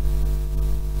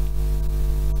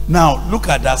 Now, look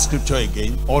at that scripture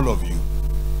again, all of you.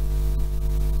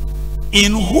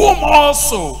 In whom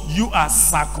also you are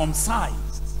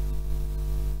circumcised.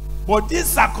 But this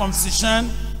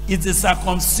circumcision is a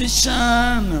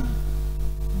circumcision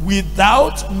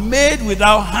made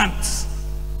without hands.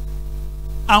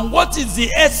 And what is the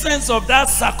essence of that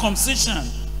circumcision?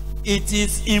 It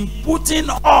is in putting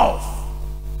off,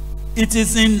 it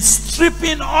is in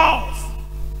stripping off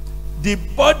the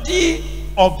body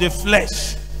of the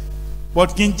flesh.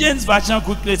 But King James Version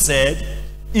quickly said,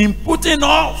 in putting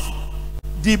off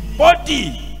the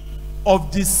body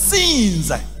of the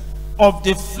sins of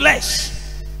the flesh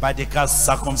by the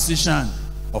circumcision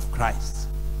of Christ.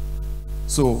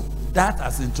 So that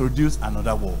has introduced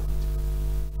another word.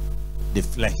 The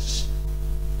flesh.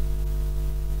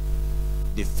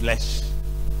 The flesh.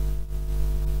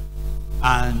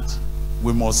 And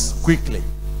we must quickly,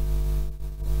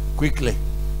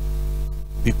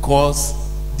 because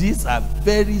these are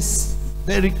very,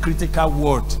 very critical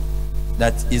words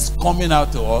that is coming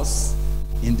out to us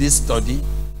in this study.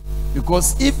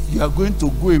 Because if you are going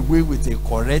to go away with a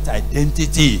correct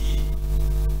identity,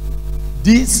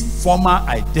 this former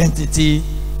identity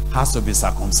has to be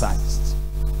circumcised.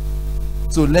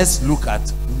 So let's look at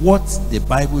what the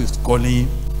Bible is calling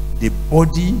the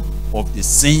body of the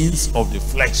sins of the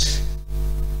flesh,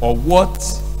 or what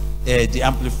the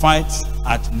Amplified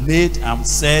had made and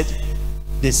said,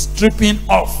 the stripping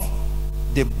off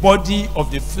the body of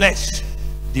the flesh,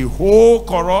 the whole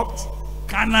corrupt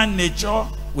carnal nature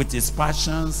with its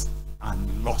passions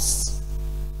and lusts.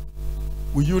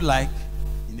 Would you like,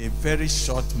 in a very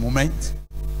short moment,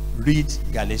 read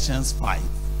Galatians 5?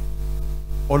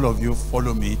 All of you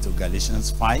follow me to Galatians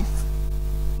 5.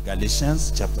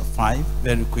 Galatians chapter 5,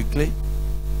 very quickly.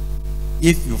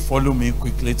 If you follow me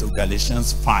quickly to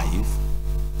Galatians 5,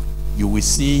 you will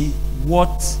see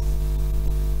what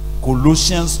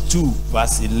Colossians 2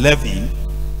 verse 11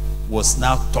 was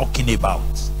now talking about.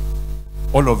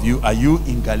 All of you, are you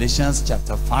in Galatians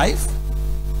chapter 5?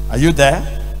 Are you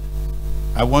there?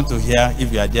 I want to hear,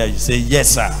 if you are there, you say,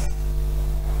 yes, sir.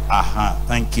 Aha,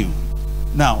 thank you.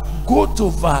 Now, go to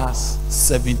verse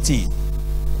 17.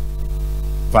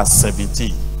 Verse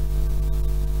 17.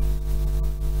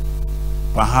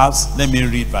 Perhaps, let me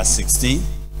read verse 16,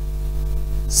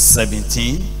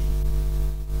 17,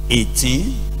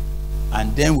 18,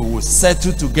 and then we will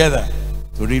settle together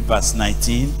to read verse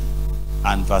 19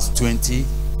 and verse 20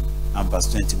 and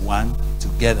verse 21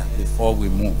 together before we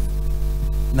move.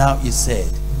 Now he said,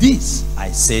 this I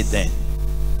say then,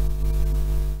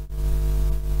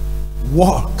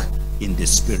 walk in the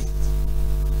Spirit,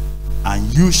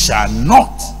 and you shall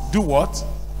not do what?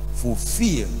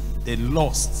 Fulfill the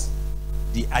lust,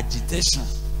 the agitation,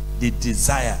 the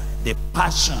desire, the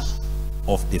passion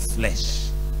of the flesh.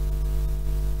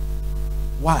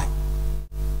 Why?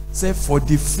 Say, for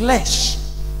the flesh,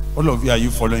 all of you, are you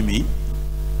following me?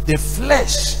 The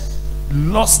flesh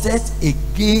lusted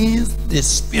against the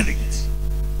Spirit.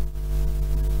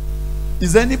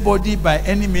 Is anybody by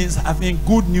any means having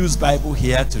Good News Bible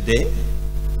here today?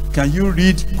 Can you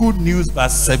read Good News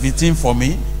verse 17 for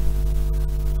me?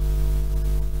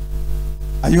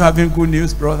 Are you having good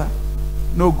news, brother?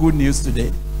 No good news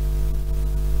today?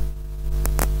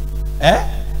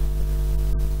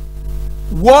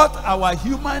 What our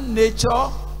human nature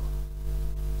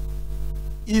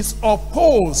is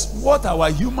opposed, what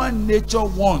our human nature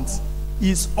wants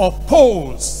is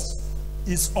opposed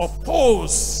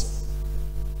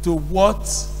to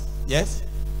what? Yes?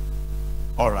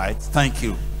 All right, thank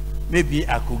you. Maybe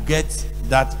I could get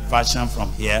that version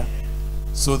from here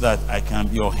so that I can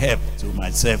be of help to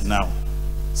myself now,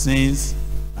 since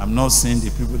I'm not seeing the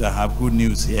people that have good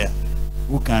news here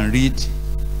who can read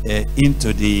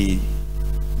into the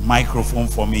microphone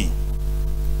for me.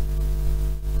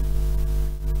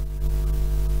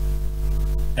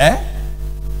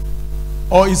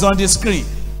 Or is on the screen?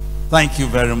 Thank you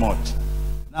very much.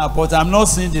 Now, but I'm not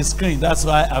seeing the screen. That's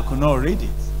why I could not read it.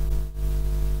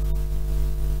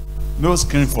 No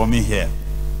screen for me here.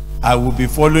 I will be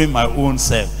following my own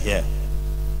self here.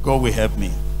 God will help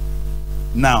me.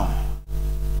 Now,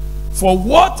 for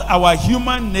what our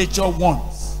human nature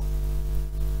wants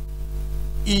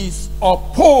is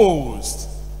opposed.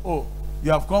 Oh,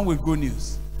 you have come with good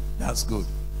news. That's good.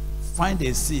 Find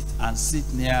a seat and sit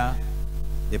near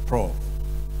the prof.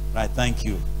 Right, thank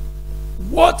you.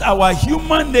 What our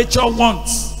human nature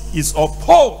wants is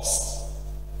opposed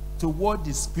to what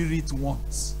the Spirit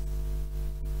wants.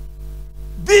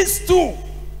 These two,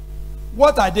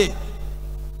 what are they?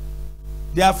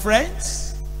 They are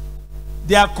friends,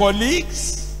 they are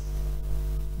colleagues,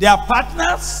 they are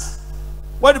partners.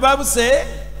 What the Bible says?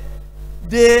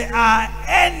 They are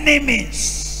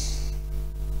enemies.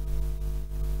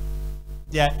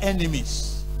 They are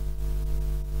enemies.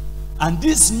 And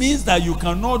this means that you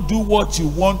cannot do what you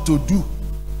want to do.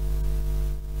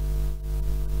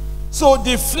 So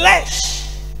the flesh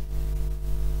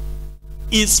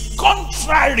is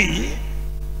contrary,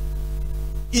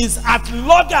 is at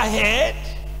loggerhead,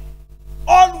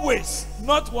 always,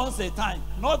 not once a time,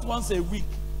 not once a week,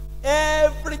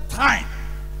 every time.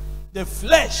 The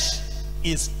flesh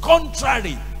is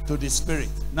contrary to the Spirit.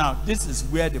 Now, this is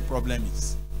where the problem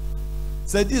is.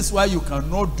 So this is why you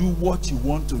cannot do what you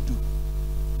want to do.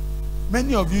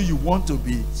 Many of you want to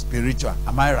be spiritual,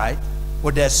 am I right?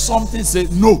 But there's something say,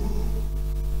 no.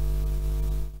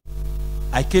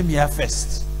 I came here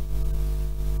first.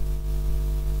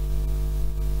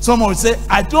 Someone will say,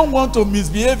 I don't want to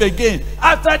misbehave again.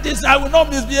 After this, I will not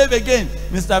misbehave again.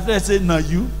 Mr. Fred said, no,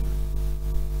 you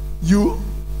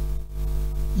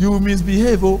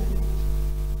misbehave, oh.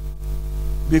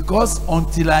 Because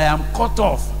until I am cut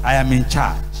off, I am in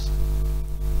charge.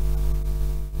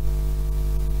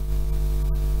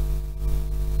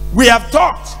 We have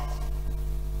talked.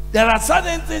 There are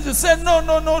certain things you say, no,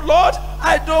 Lord,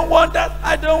 I don't want that,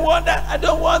 I don't want that, I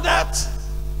don't want that.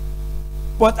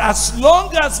 But as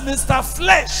long as Mr.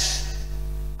 Flesh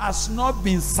has not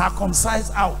been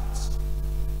circumcised out,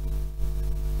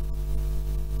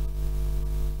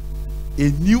 a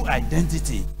new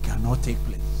identity cannot take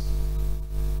place.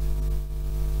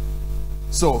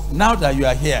 So now that you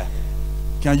are here,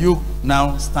 can you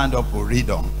now stand up or read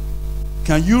on?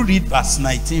 Can you read verse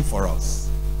 19 for us?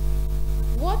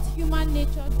 What human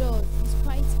nature does is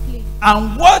quite plain.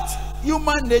 And what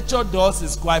human nature does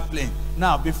is quite plain.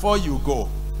 Now, before you go,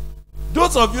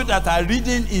 those of you that are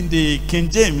reading in the King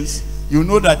James, you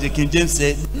know that the King James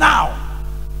said, now,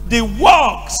 the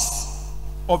works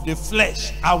of the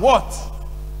flesh are what?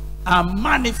 Are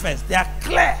manifest. They are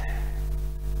clear.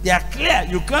 They are clear.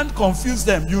 You can't confuse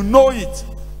them. You know it.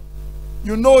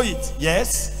 You know it.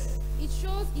 Yes? It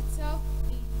shows itself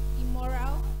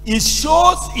immoral. It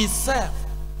shows itself.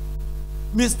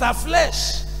 Mr.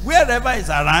 Flesh, wherever it's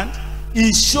around,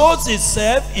 it shows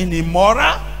itself in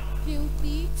immoral,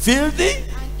 filthy,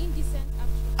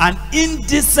 and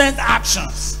indecent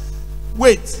actions.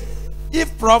 Wait,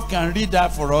 if Prof can read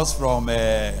that for us from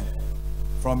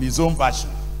his own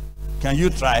version, can you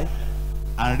try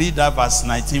And read that verse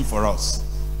 19 for us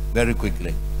very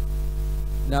quickly.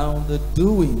 Now the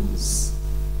doings,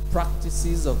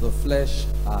 practices of the flesh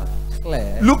are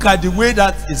clear. Look at the way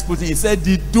that is put in. He said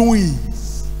the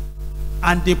doings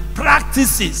and the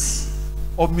practices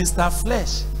of Mr.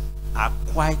 Flesh are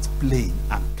quite plain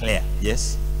and clear.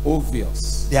 Yes?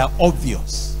 Obvious. They are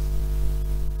obvious.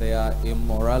 They are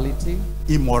immorality,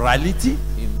 Immorality,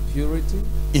 impurity,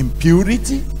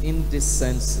 impurity,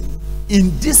 indecency,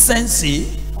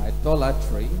 indecency,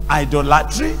 idolatry,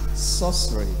 idolatry,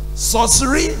 sorcery,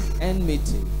 sorcery,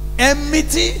 enmity,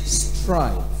 enmity,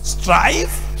 strife,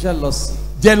 strife, jealousy,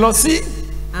 jealousy,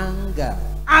 anger,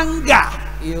 anger,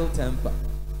 ill temper,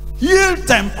 ill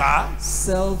temper,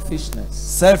 selfishness,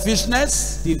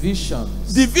 selfishness,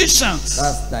 divisions, divisions,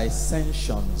 that's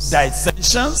dissensions,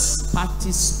 dissensions,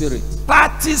 party spirit,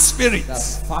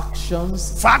 that's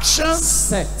factions, factions,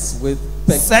 sects with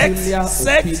peculiar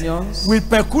sects opinions, with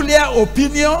peculiar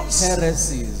opinions,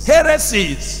 heresies,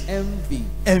 heresies, envy,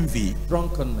 envy,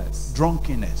 drunkenness,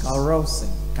 drunkenness,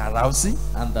 carousing,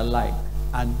 and the like.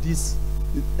 and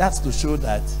that's to show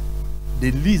that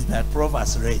the list that Prof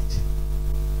has read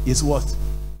is what?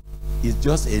 It's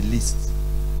just a list.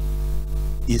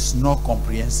 It's not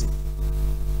comprehensive.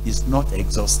 It's not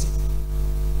exhaustive.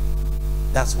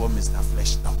 That's what Mr.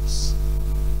 Flesh does.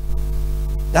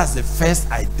 That's the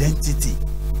first identity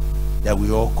that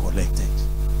we all collected.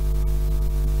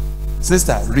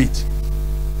 Sister, read.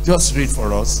 Just read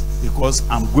for us, because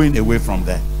I'm going away from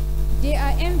there. They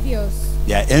are envious.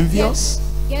 They are envious.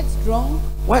 Get drunk.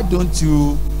 Why don't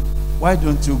you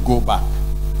go back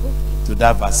to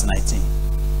that verse 19?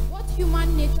 What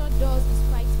human nature does is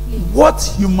quite plain. What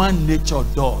human nature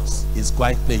does is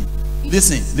quite plain.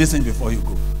 Listen before you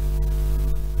go.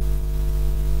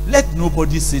 Let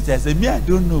nobody sit there and say, me, I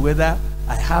don't know whether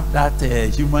I have that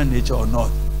human nature or not.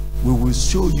 We will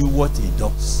show you what he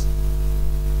does.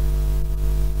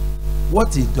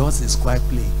 What he does is quite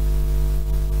plain.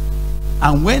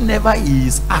 And whenever he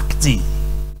is acting,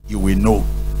 you will know.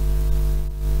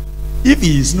 If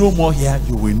he is no more here,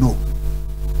 you will know.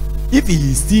 If he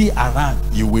is still around,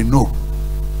 you will know.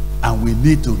 And we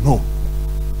need to know,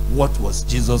 what was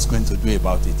Jesus going to do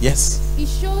about it? Yes? It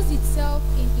shows itself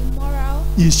in immoral.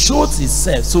 It shows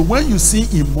itself. So when you see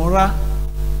immoral,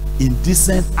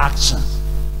 indecent action,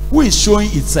 who is showing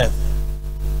itself?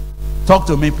 Talk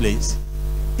to me, please.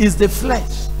 It's the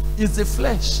flesh. It's the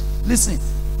flesh. Listen,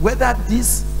 whether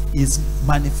this is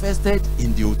manifested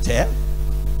in the hotel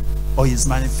or is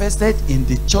manifested in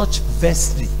the church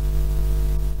vestry,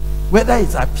 whether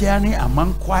it's appearing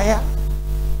among choir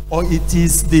or it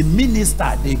is the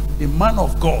minister, the man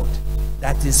of God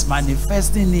that is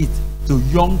manifesting it to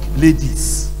young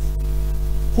ladies,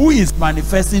 who is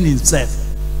manifesting himself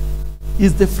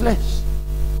is the flesh.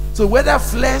 So whether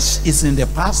flesh is in the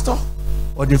pastor,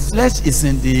 or the flesh is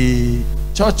in the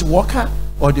church worker,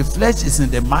 or the flesh is in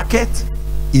the market,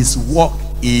 his work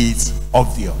is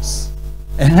obvious.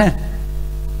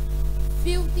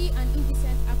 Filthy and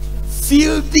indecent actions.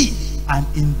 Filthy and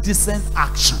indecent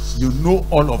actions. You know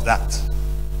all of that.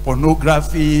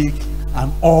 Pornographic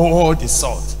and all the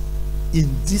sort.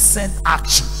 Indecent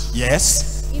actions.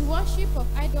 Yes. In worship of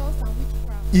idols and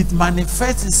witchcraft. It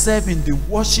manifests itself in the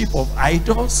worship of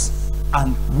idols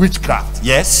and witchcraft.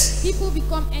 Yes. People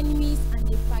become enemies and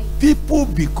they fight. People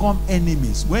become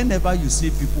enemies. Whenever you see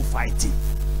people fighting,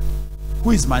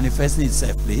 who is manifesting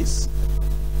itself, please?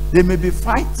 They may be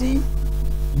fighting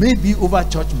maybe over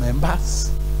church members,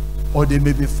 or they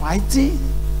may be fighting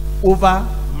over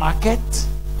market,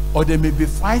 or they may be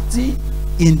fighting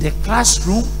in the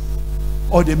classroom,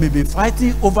 or they may be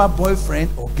fighting over boyfriend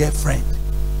or girlfriend.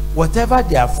 Whatever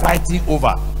they are fighting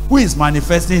over, who is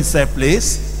manifesting itself,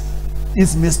 please?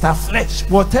 Is Mr. Flesh.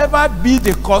 Whatever be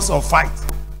the cause of fight,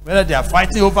 whether they are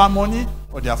fighting over money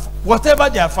or they are whatever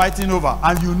they are fighting over,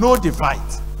 and you know the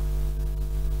fight.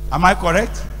 Am I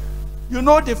correct? You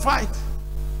know the fight.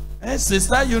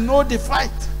 Sister, you know the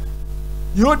fight.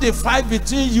 You know the fight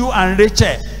between you and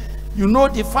Rachel. You know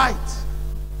the fight.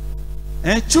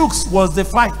 Chooks was the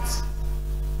fight.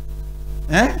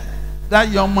 That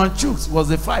young man Chooks was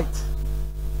the fight.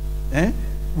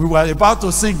 We were about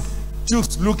to sing.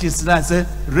 Chooks looked his and said,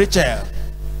 Rachel,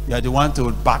 you are the one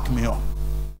to back me up.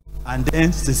 And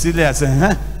then Cecilia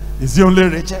said, is it only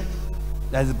Rachel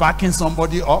that is backing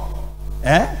somebody up?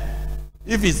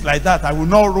 If it's like that, I will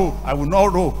not row. I will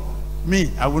not row.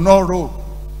 Me, I will not row.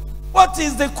 What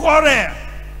is the quarrel?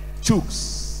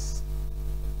 Chooks.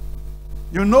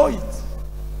 You know it.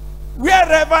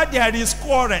 Wherever there is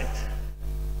quarrel,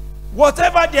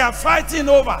 whatever they are fighting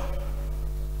over,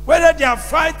 whether they are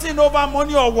fighting over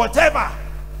money or whatever,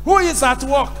 who is at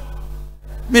work?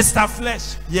 Mr.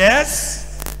 Flesh.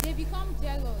 Yes. They become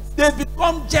jealous, They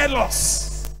become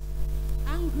jealous.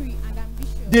 angry, and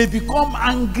ambitious. They become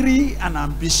angry and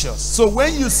ambitious. So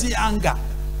when you see anger,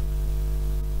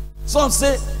 some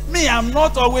say, me, I'm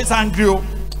not always angry,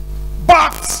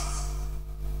 but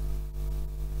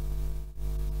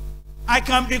I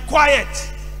can be quiet.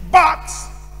 But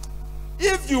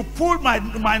if you pull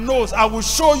my nose, I will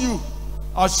show you.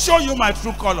 I'll show you my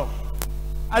true color.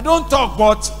 I don't talk,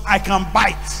 but I can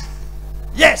bite.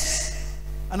 Yes.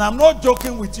 And I'm not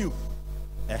joking with you.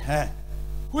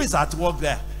 Who is at work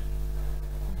there?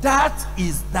 That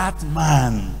is that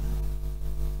man.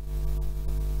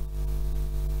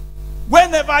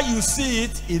 Whenever you see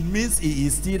it, it means he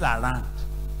is still around.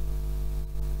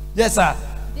 Yes, sir.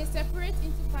 They separate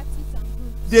into parties and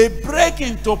groups. They break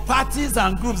into parties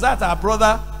and groups. That's our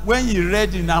brother. When he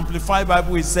read in Amplified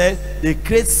Bible, he said they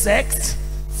create sect,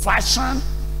 fashion,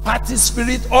 party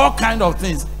spirit, all kind of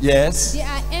things. Yes. They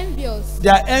are envious. They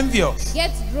are envious.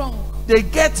 Get drunk. They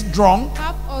get drunk.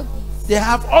 Have orgies. They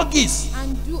have orgies.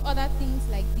 And do other things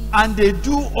like this. And they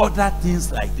do other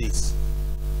things like this.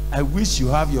 I wish you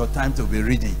have your time to be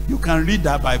reading. You can read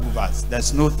that Bible verse.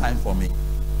 There's no time for me.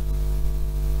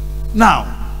 Now,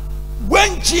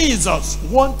 when Jesus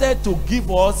wanted to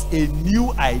give us a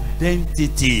new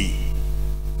identity,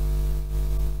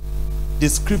 the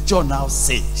scripture now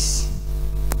says,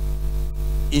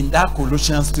 in that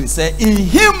Colossians 2, it says, in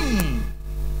him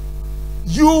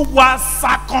you were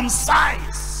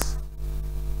circumcised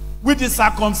with the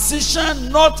circumcision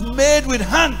not made with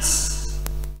hands,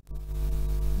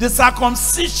 the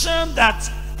circumcision that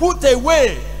put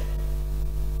away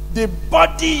the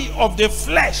body of the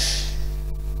flesh,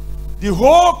 the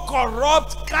whole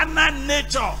corrupt carnal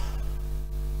nature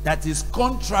that is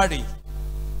contrary,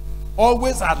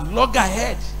 always at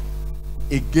loggerhead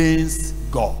against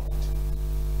God.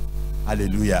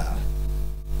 Hallelujah.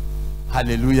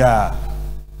 Hallelujah.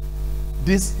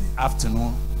 This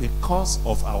afternoon, because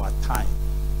of our time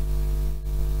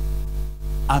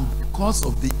and because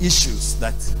of the issues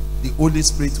that the Holy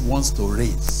Spirit wants to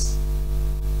raise,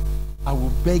 I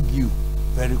will beg you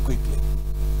very quickly,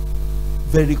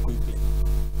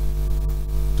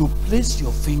 to place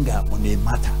your finger on a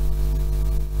matter,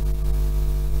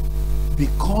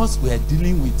 because we are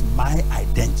dealing with my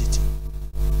identity.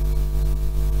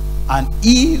 And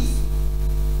if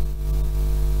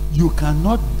you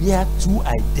cannot bear two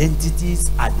identities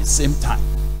at the same time,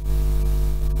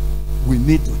 we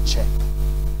need to check.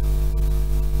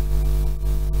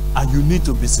 And you need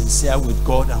to be sincere with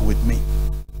God and with me.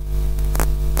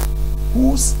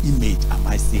 Whose image am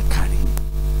I still carrying?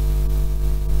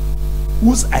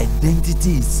 Whose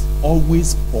identity is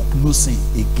always prognosing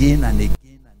again and again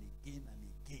and again and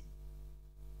again?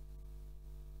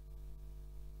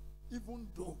 Even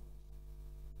though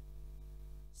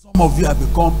some of you have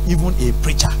become even a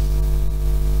preacher.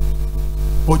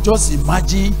 But just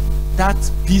imagine that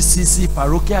PCC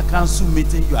parochial council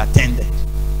meeting you attended.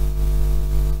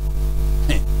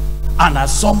 And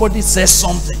as somebody says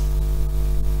something,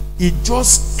 it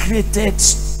just created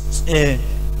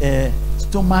a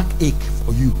stomach ache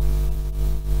for you.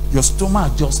 Your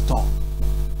stomach just turned.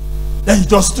 Then you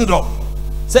just stood up.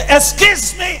 Say,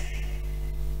 excuse me.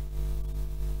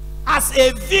 As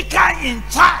a vicar in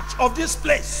charge of this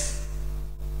place,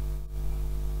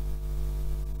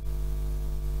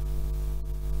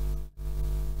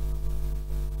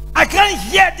 I can't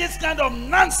hear this kind of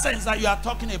nonsense that you are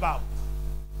talking about.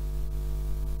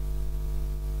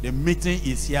 The meeting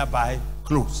is hereby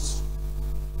closed.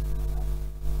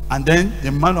 And then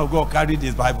the man of God carried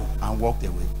his Bible and walked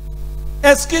away.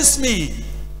 Excuse me,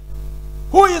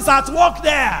 who is at work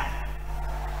there?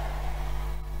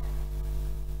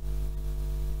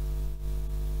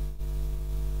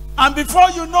 And before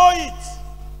you know it,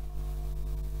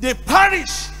 the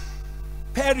parish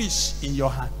perish in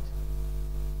your hand.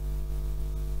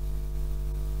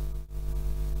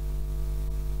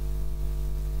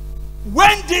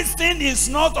 When this thing is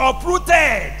not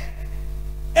uprooted,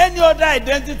 any other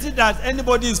identity that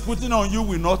anybody is putting on you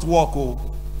will not work. Oh,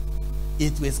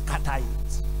 it will scatter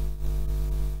it.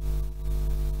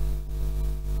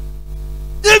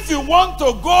 If you want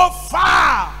to go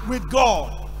far with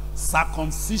God,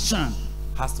 circumcision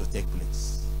has to take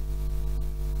place.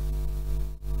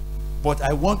 But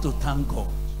I want to thank God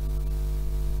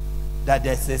that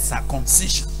there's a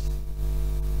circumcision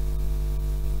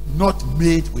not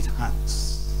made with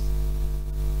hands.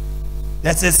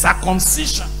 There's a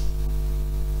circumcision.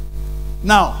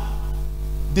 Now,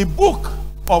 the book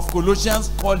of Colossians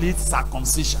call it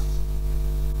circumcision,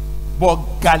 but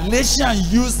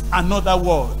Galatians used another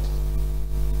word.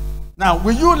 Now,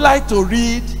 will you like to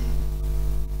read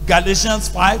Galatians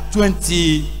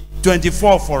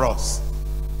 5:24 for us?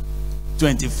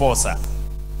 24, sir.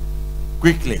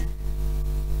 Quickly.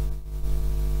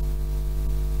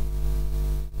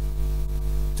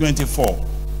 24.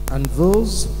 And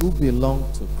those who belong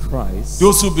to Christ,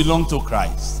 Those who belong to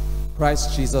Christ,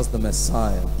 Christ Jesus the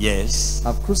Messiah, yes,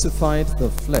 have crucified the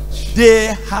flesh.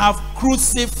 they have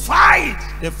crucified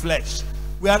the flesh.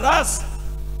 Whereas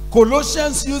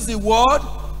Colossians use the word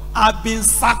have been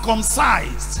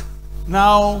circumcised.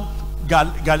 Now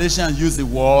Galatians use the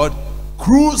word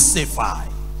crucified.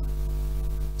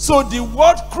 So the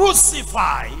word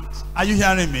crucified, are you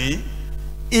hearing me?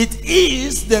 It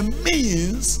is the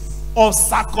means of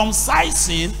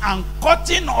circumcising and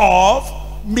cutting off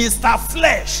Mr.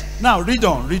 Flesh. Now read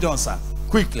on, sir,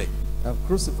 quickly. Have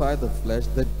crucified the flesh,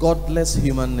 the godless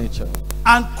human nature,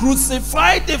 And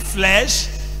crucified the flesh,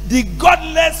 the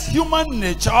godless human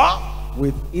nature,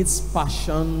 with its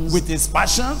passions, with its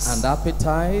passions and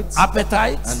appetites, and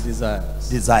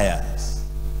desires.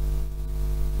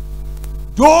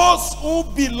 Those who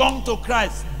belong to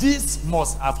Christ, this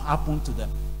must have happened to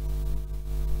them.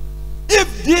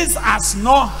 If this has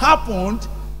not happened,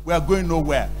 we are going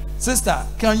nowhere. Sister,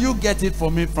 can you get it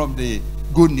for me from the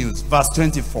Good News, verse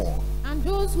 24? And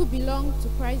those who belong to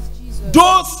Christ Jesus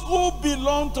Those who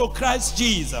belong to Christ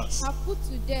Jesus, have put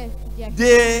to death their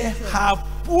they human nature, have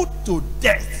put to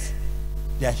death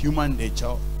their human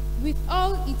nature with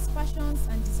all its passions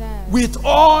and desires. with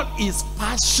all its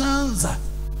passions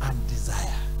and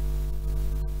desire.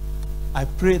 I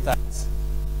pray that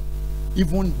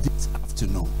even this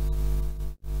afternoon,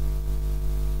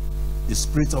 the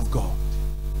Spirit of God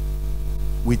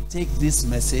will take this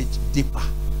message deeper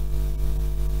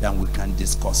than we can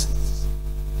discuss it.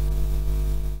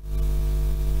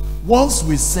 Once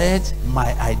we said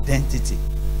my identity,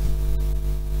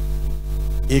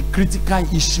 a critical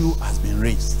issue has been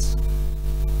raised.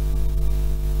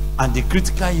 And the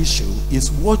critical issue is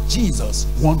what Jesus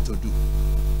wants to do.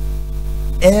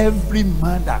 Every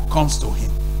man that comes to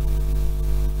him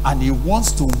and he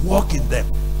wants to walk in them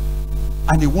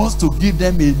and he wants to give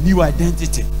them a new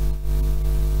identity,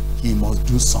 he must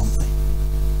do something.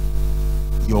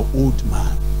 Your old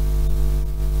man,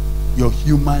 your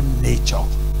human nature,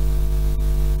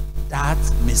 that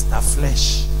Mr.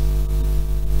 Flesh,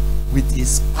 with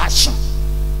his passion,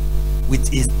 with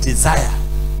his desire,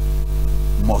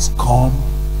 must come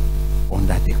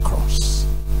under the cross.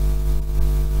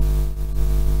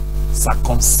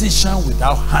 Circumcision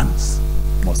without hands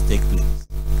must take place.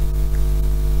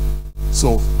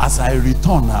 So as I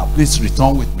return now, please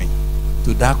return with me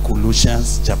to that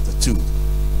Colossians chapter 2.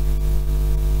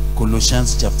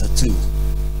 Colossians chapter 2.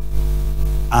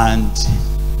 And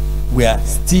we are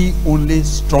still only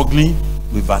struggling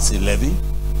with verse 11.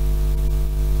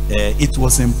 It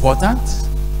was important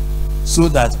so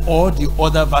that all the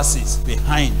other verses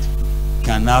behind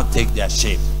can now take their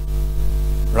shape.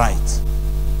 Right.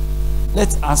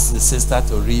 Let's ask the sister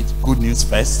to read Good News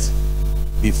first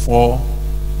before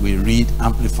we read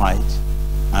Amplified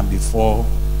and before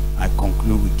I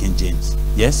conclude with King James.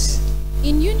 Yes?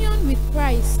 In union with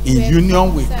Christ. In we are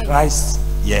union with circumcised, Christ.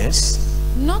 Yes.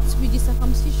 not with the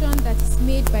circumcision that is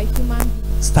made by human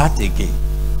beings. Start again.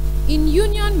 In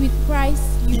union with Christ,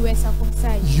 you were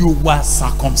circumcised, You were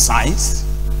circumcised.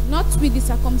 not with the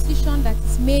circumcision that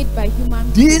is made by human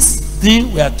beings. This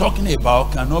thing we are talking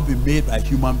about cannot be made by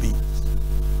human beings.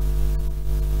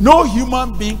 No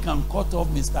human being can cut off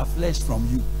Mr. Flesh from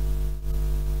you.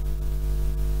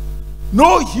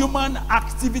 No human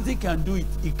activity can do it.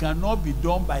 It cannot be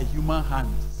done by human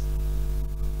hands.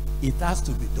 It has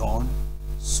to be done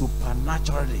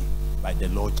supernaturally by the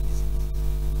Lord Jesus.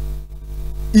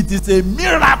 It is a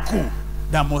miracle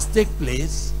that must take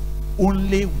place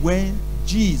only when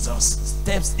Jesus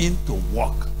steps in to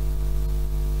work.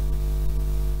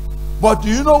 But do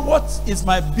you know what is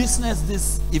my business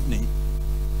this evening?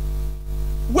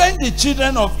 When the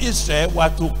children of Israel were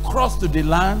to cross to the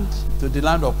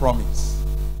land of promise,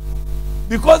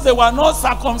 because they were not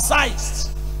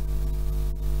circumcised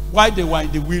while they were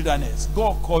in the wilderness,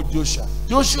 God called Joshua.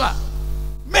 Joshua,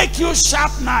 make you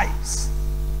sharp knives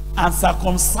and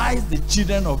circumcise the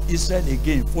children of Israel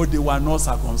again, for they were not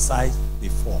circumcised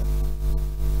before.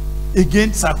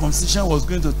 Again, circumcision was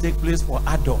going to take place for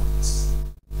adults.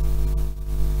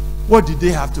 What did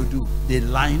they have to do? They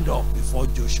lined up before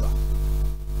Joshua.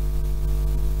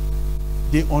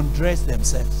 They undressed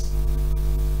themselves.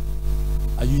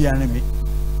 Are you hearing me?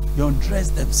 They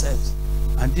undressed themselves.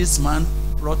 And this man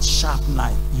brought sharp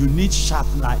knife. You need sharp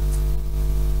knife.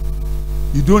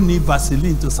 You don't need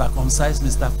Vaseline to circumcise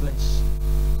Mr. Flesh.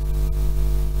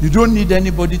 You don't need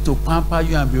anybody to pamper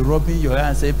you and be rubbing your hair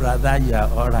and say, brother, you are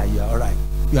all right, you are all right.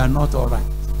 You are not all right.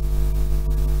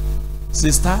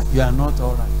 Sister, you are not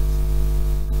all right.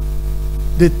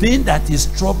 The thing that is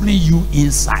troubling you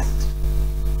inside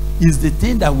is the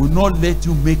thing that will not let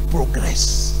you make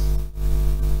progress.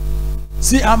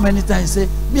 See how many times you say,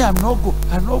 me, I'm not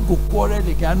go quarrel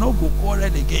again, I'm not go quarrel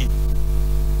again.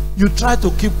 You try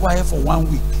to keep quiet for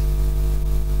 1 week.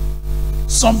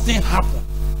 Something happened.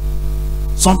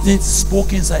 Something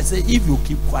spoke inside. Say, if you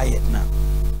keep quiet now,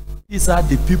 these are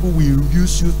the people we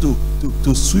use you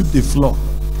to sweep the floor.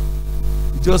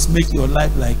 You just make your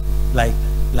life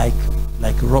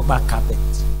like rubber carpet.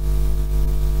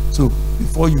 So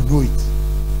before you know it,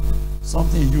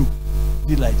 something you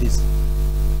did like this.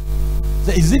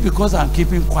 So is it because I'm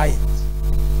keeping quiet?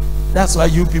 That's why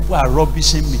you people are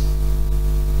rubbishing me.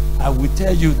 I will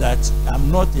tell you that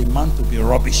I'm not a man to be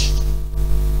rubbish.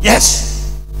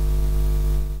 Yes.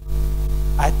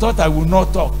 I thought I would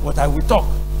not talk, but I will talk.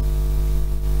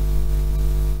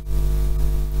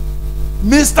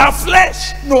 Mr.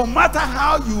 Flesh, no matter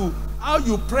how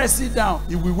you press it down,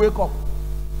 it will wake up.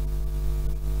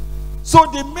 So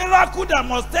the miracle that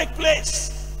must take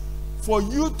place for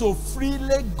you to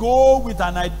freely go with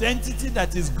an identity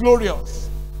that is glorious,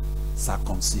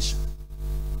 circumcision.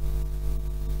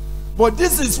 But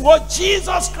this is what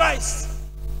Jesus Christ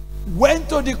went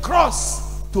to the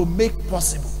cross to make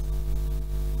possible.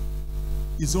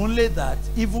 It's only that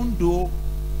even though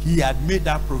he had made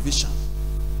that provision,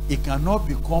 it cannot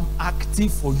become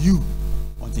active for you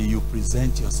until you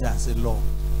present yourself and say, Lord,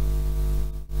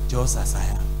 just as I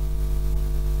am,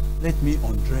 let me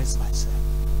undress myself.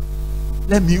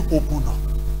 Let me open up.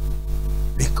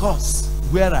 Because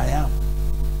where I am,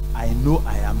 I know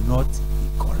I am not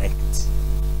correct.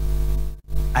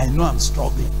 I know I'm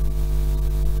struggling.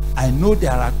 I know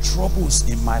there are troubles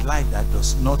in my life that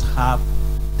does not have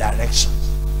direction.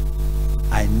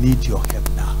 I need your help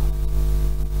now.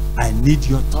 I need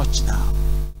your touch now.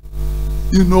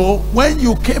 You know, when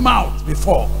you came out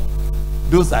before,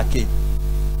 those that came,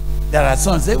 there are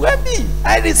some say, well, me,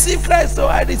 I received Christ, so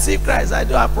I received Christ. I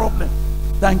don't have a problem.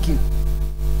 Thank you.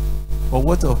 But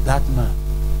what of that man?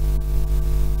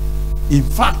 In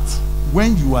fact,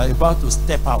 when you are about to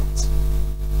step out,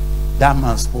 that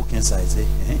man spoke inside, say,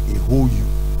 he hold you.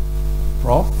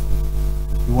 Prof,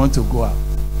 you want to go out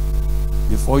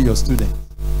before your student.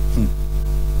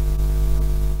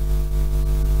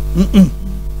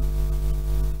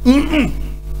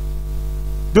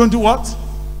 Don't do what?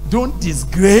 Don't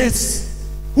disgrace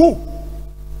who?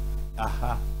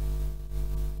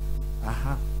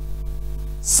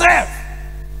 Serve.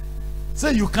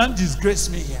 Say, you can't disgrace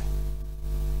me here.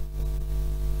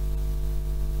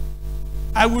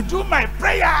 I will do my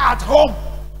prayer at home.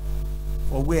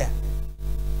 For where?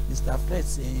 Mr. Fred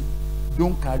saying,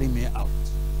 don't carry me out.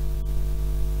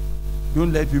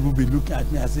 Don't let people be looking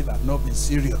at me as if I've not been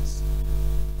serious.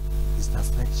 Mr.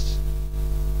 Flesh.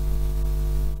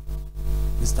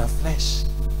 Mr. Flesh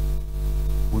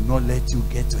will not let you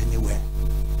get to anywhere,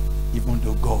 even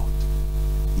though God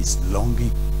is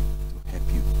longing to help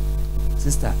you.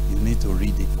 Sister, you need to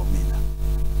read it for me now.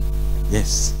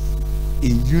 Yes.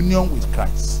 In union with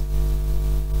Christ.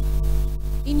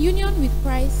 In union with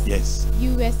Christ, yes,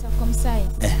 you were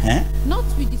circumcised. Not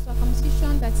with the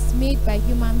circumcision that is made by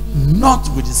human beings. Not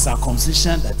with the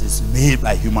circumcision that is made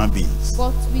by human beings.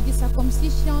 But with the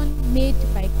circumcision made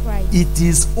by Christ. It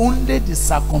is only the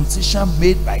circumcision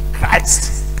made by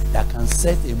Christ that can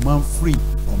set a man free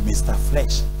from Mr.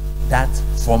 Flesh, that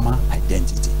former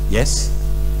identity. Yes?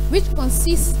 Which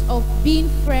consists of being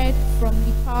freed from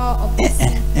the power of the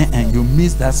sin. You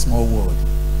missed that small word.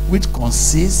 Which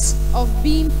consists of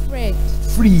being freed.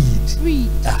 Freed.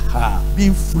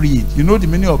 Being freed. You know the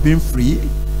meaning of being free?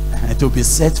 To be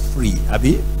set free.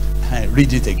 Abi?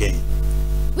 Read it again.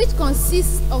 Which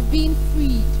consists of being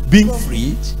freed. Being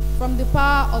freed. From the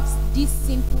power of this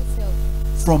sinful self.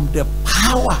 From the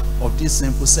power of this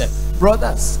sinful self.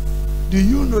 Brothers, do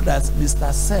you know that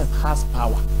Mr. Self has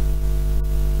power?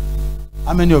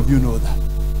 How many of you know that?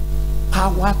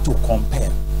 Power to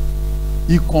compel.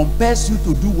 He compels you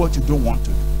to do what you don't want to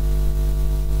do.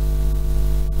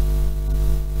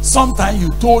 Sometimes you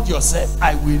told yourself,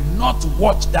 I will not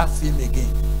watch that film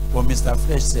again. But Mr.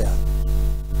 Flesh said,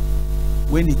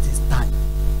 when it is time,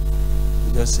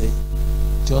 you just say,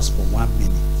 just for 1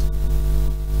 minute.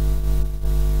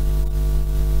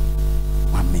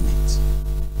 1 minute.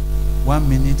 1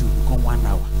 minute will become 1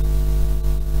 hour.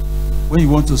 When you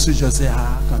want to switch off, say,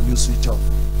 how can you switch off?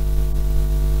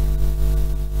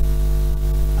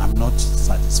 I'm not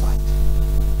satisfied.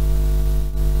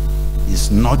 It's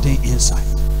nothing inside.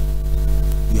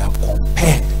 we are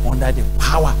compelled under the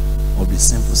power of the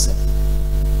sinful self.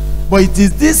 But it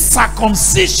is this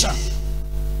circumcision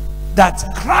that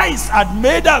Christ had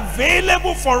made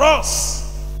available for us.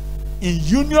 In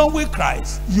union with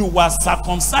Christ, you were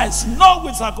circumcised, not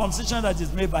with circumcision that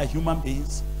is made by human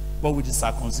beings, but with the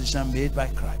circumcision made by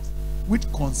Christ, which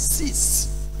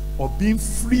consists of being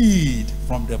freed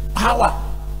from the power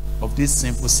of this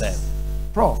sinful self.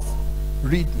 Prof,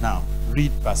 read now.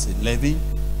 Read verse 11.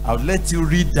 I'll let you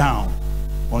read down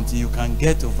until you can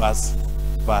get to verse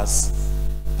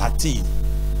 13,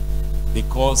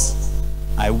 because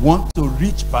I want to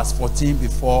reach verse 14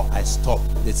 before I stop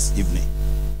this evening.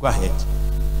 Go ahead.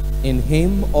 In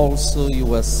him also you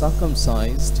were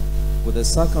circumcised with a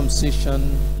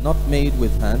circumcision not made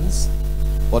with hands,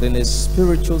 but in a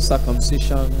spiritual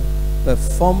circumcision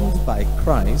performed by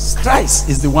Christ. Christ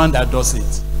is the one that does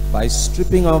it. By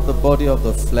stripping off the body of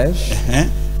the flesh,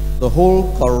 the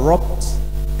whole corrupt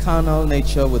carnal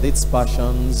nature with its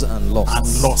passions and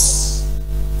lusts.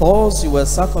 Thus you were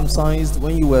circumcised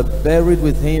when you were buried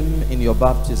with him in your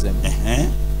baptism,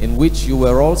 in which you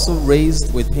were also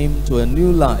raised with him to a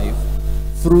new life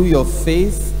through your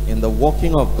faith in the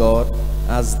working of God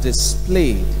as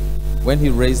displayed when he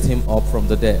raised him up from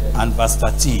the dead. And verse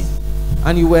 13.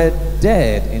 And you were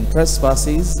dead in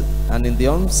trespasses and in the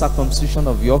uncircumcision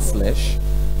of your flesh,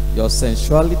 your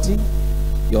sensuality,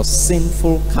 your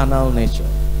sinful carnal nature.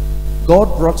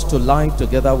 God brought to life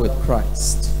together with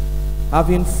Christ,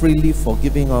 having freely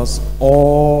forgiven us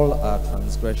all our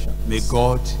transgressions. May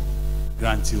God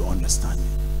grant you understanding.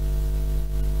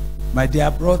 My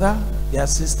dear brother, dear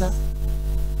sister,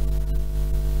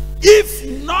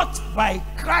 if not by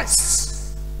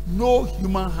Christ, no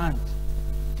human hand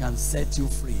can set you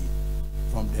free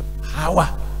from the power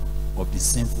of the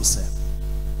sinful self.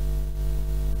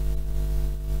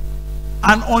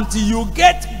 And until you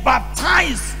get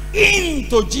baptized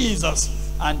into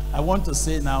Jesus, and I want to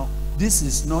say now, this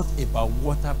is not about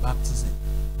water baptism.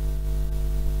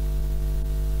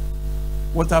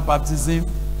 Water baptism,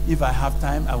 if I have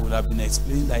time, I would have been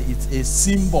explaining that it's a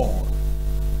symbol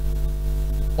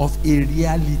of a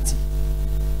reality.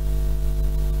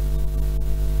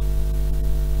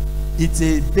 It's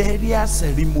a burial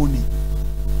ceremony.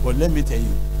 But let me tell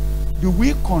you, do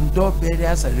we conduct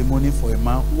burial ceremony for a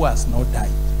man who has not died?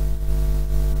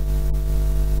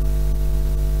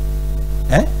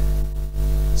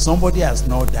 Somebody has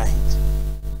not died.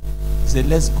 He said,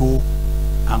 let's go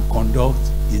and conduct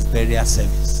his burial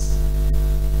service.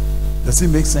 Does it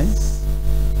make sense?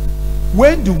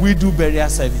 When do we do burial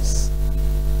service?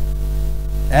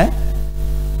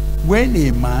 When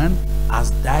a man has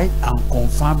died and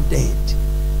confirmed dead.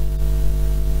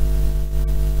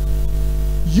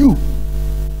 You.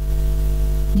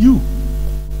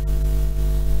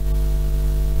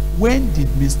 When did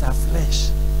Mr. Flesh,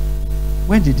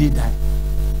 when did he die?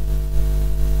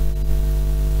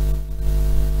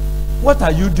 What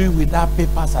are you doing with that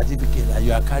paper certificate that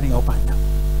you are carrying up and down?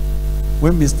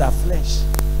 When Mr. Flesh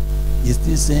is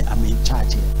still saying, I'm in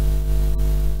charge here.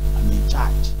 I'm in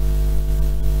charge.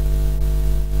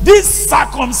 This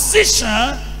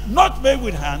circumcision, not made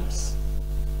with hands,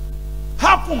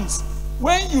 happens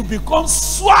when you become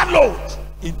swallowed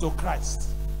into Christ.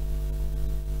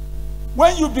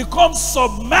 When you become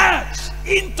submerged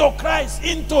into Christ,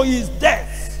 into his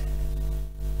death.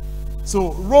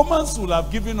 So Romans will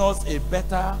have given us a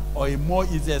better or a more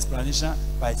easy explanation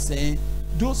by saying,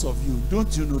 those of you,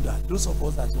 don't you know that those of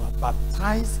us that were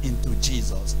baptized into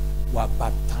Jesus were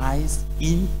baptized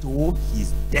into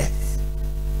his death?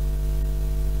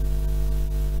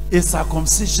 A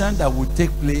circumcision that will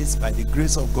take place by the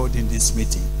grace of God in this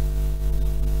meeting.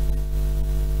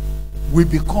 We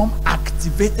become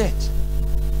activated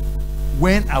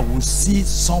when I will see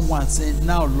someone say,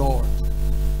 now Lord,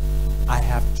 I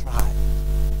have tried.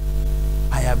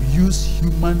 I have used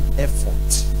human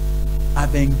effort.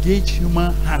 I've engaged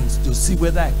human hands to see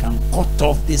whether I can cut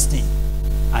off this thing,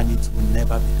 and it will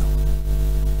never be done.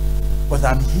 But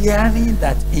I'm hearing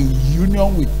that in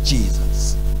union with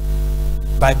Jesus,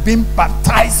 by being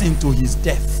baptized into his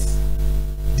death,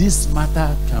 this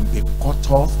matter can be cut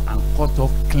off and cut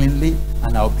off cleanly,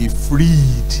 and I'll be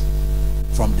freed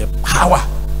from the power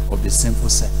of the sinful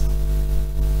self.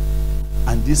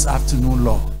 And this afternoon,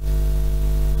 Lord,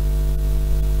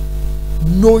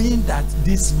 knowing that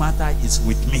this matter is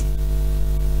with me,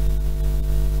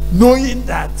 knowing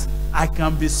that I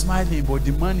can be smiling, but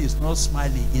the man is not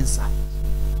smiling inside.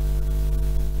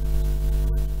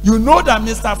 You know that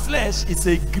Mr. Flesh is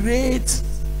a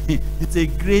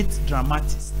great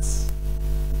dramatist.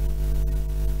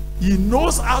 He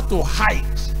knows how to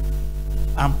hide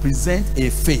and present a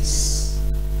face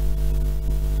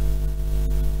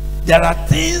There are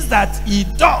things that he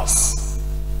does,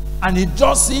 and he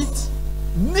does it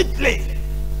neatly,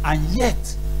 and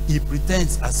yet he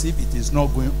pretends as if it is not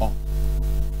going on.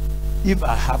 If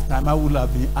I have time, I would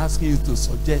have been asking you to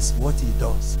suggest what he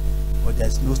does, but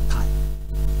there's no time.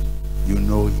 You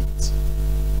know it.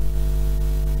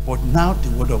 But now the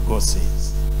word of God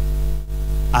says,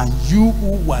 and you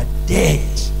who were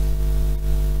dead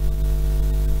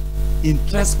in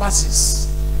trespasses,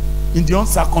 in the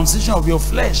uncircumcision of your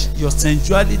flesh, your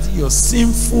sensuality, your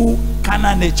sinful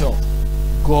carnal nature,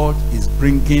 God is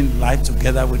bringing life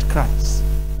together with Christ,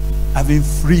 having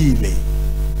freely.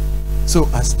 So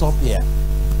I stop here.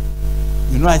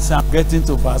 You know, I say I'm getting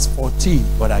to verse 14,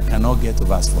 but I cannot get to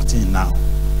verse 14 now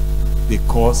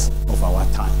because of our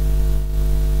time.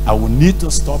 I will need to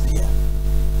stop here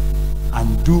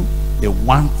and do the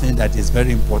one thing that is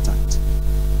very important.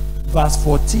 Verse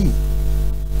 14,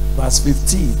 verse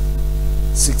 15,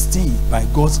 16, by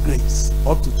God's grace,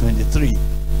 up to 23,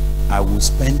 I will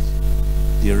spend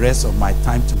the rest of my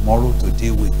time tomorrow to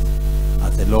deal with,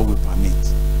 as the Lord will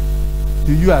permit.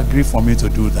 Do you agree for me to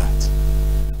do that?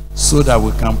 So that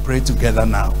we can pray together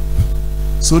now.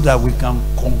 So that we can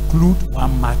conclude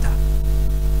one matter.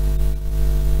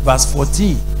 Verse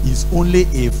 14 is only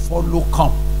a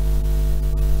follow-come.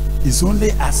 It's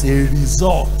only as a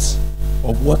result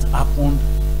of what happened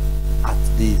at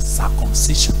the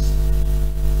circumcision.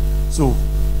 So,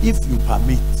 if you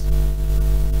permit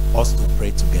us to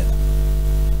pray together.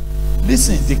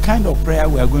 Listen, the kind of prayer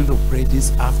we are going to pray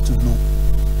this afternoon.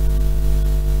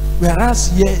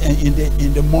 Whereas here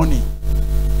in the morning,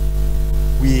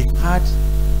 we had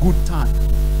good time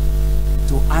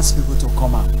to ask people to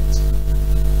come out.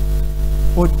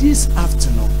 But this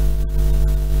afternoon,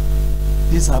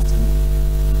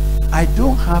 I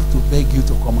don't have to beg you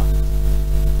to come out.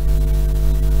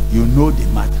 You know the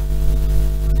matter.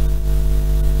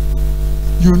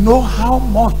 You know how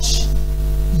much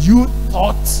you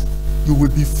thought you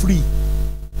would be free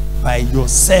by your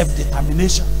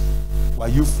self-determination. Were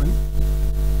you free?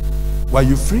 Were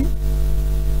you free?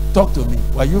 Talk to me.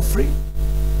 Were you free?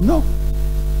 No.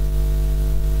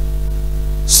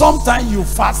 Sometimes you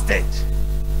fasted.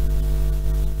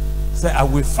 Say, I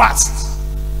will fast.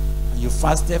 And you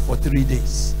fasted for 3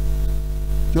 days.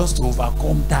 Just to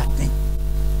overcome that thing.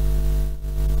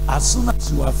 As soon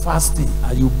as you are fasting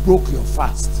and you broke your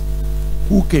fast,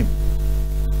 who came?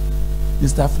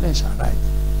 Mr. Flesh arrived.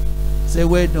 Say,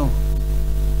 well done.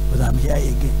 But I'm here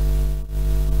again.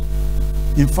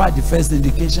 In fact, the first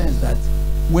indication is that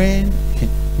when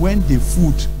the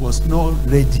food was not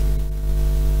ready,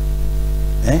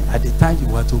 at the time you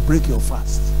were to break your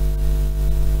fast.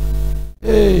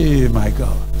 Hey, my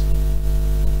God.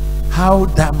 How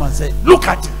that man said, look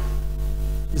at you.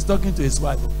 He's talking to his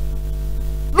wife.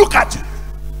 Look at you.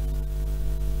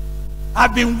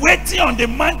 I've been waiting on the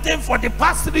mountain for the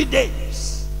past 3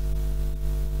 days.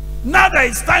 Now that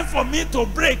it's time for me to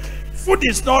break, food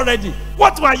is not ready.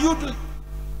 What were you doing?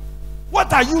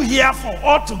 What are you here for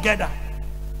altogether?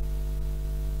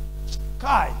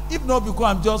 Kai, if not because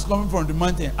I'm just coming from the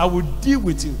mountain, I will deal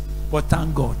with you. But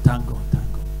thank God, thank God,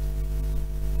 thank God.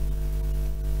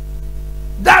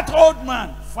 That old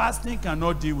man, fasting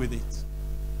cannot deal with it.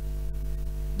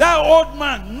 That old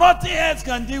man, nothing else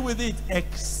can deal with it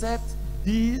except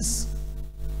this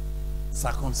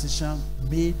circumcision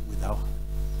made without hands.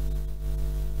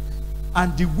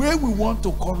 And the way we want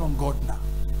to call on God now,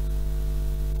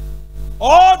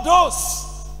 all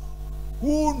those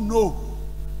who know,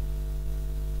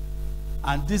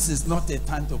 and this is not a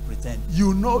time to pretend,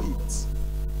 you know it.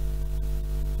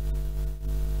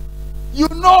 You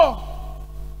know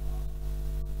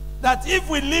that if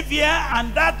we live here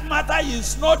and that matter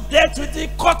is not dealt with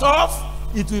it, cut off,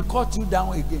 it will cut you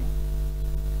down again.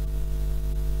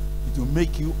 It will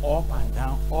make you up and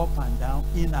down,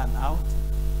 in and out,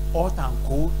 hot and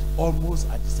cold, almost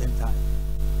at the same time.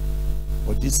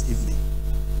 But this evening,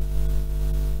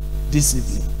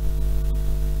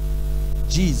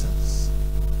 Jesus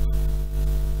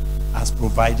has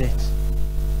provided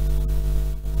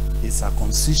a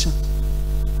circumcision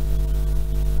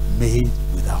made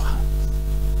without hands.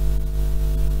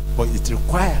 But it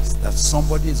requires that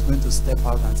somebody is going to step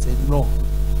out and say, Lord,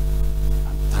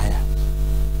 I'm tired.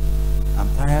 I'm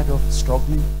tired of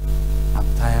struggling. I'm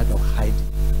tired of hiding.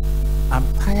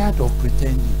 I'm tired of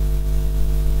pretending.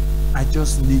 I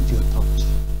just need your touch.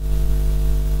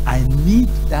 I need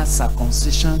that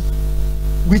circumcision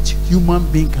which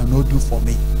human being cannot do for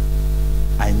me.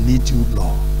 I need you,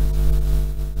 Lord.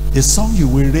 The song you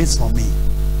will raise for me,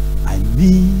 I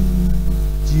need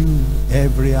you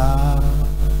every hour,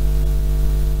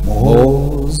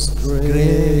 most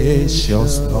gracious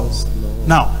gracious Lord.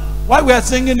 Now, why we are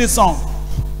singing this song?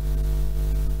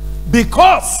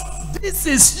 Because this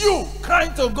is you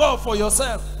crying to God for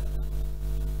yourself.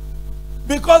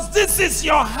 Because this is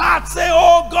your heart saying,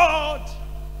 oh God,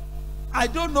 I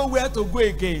don't know where to go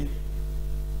again.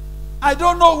 I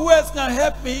don't know who else can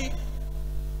help me.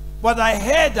 But I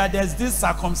heard that there's this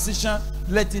circumcision.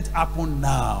 Let it happen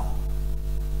now.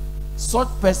 Such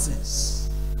persons,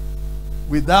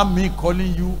 without me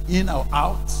calling you in or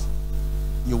out,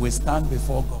 you will stand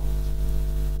before God.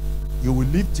 You will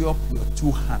lift up your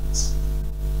two hands.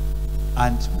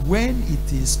 And when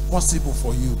it is possible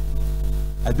for you,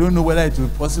 I don't know whether it will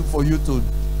be possible for you to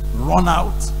run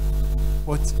out,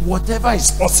 but whatever is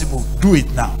possible, do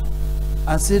it now.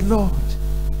 And say, Lord,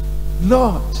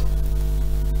 Lord,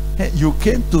 you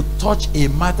came to touch a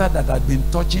matter that had been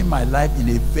touching my life in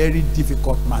a very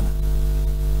difficult manner.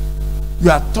 You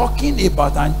are talking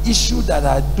about an issue that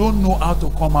I don't know how to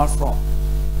come out from.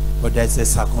 But there's a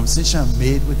circumcision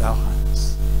made with our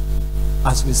hands.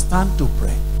 As we stand to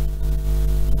pray,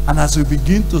 and as we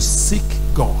begin to seek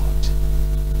God,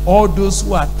 all those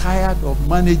who are tired of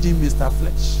managing Mr.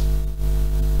 Flesh,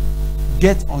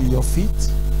 get on your feet.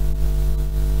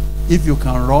 If you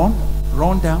can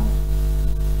run down.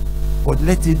 But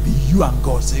let it be you and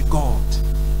God. Say, God,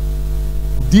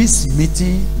 this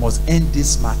meeting must end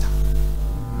this matter.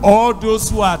 All those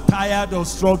who are tired of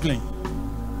struggling,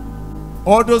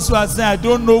 all those who are saying, I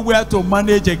don't know where to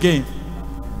manage again.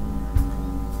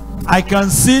 I can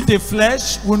see the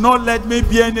flesh will not let me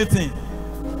be anything.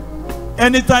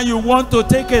 Anytime you want to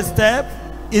take a step,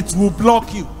 it will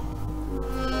block you.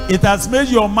 It has made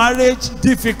your marriage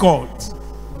difficult.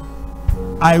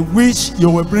 I wish you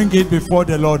will bring it before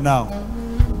the Lord now.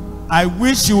 I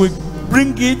wish you will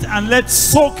bring it and let's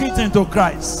soak it into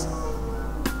Christ.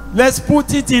 Let's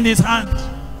put it in his hand.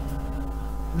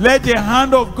 Let the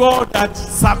hand of God that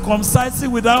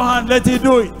circumcises without hand, let it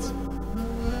do it.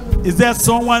 Is there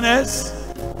someone else?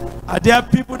 Are there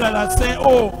people that are saying,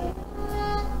 oh,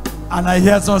 and I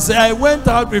hear someone say, I went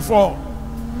out before,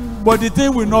 but the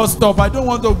thing will not stop. I don't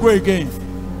want to go again.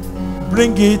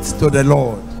 Bring it to the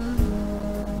Lord.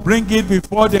 Bring it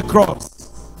before the cross.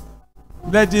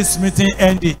 Let this meeting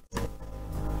end it.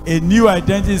 A new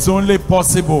identity is only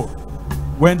possible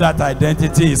when that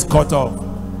identity is cut off.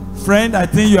 Friend, I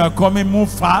think you are coming.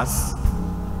 Move fast.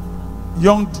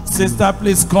 Young sister,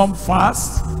 please come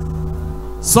fast.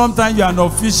 Sometimes you are an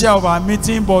official of our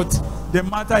meeting, but the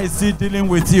matter is still dealing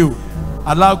with you.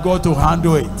 Allow God to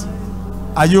handle it.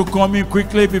 Are you coming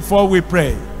quickly before we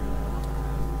pray?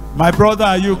 My brother,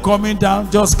 are you coming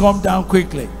down? Just come down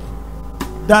quickly.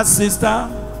 That sister,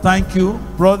 thank you.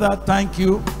 Brother, thank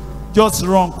you. Just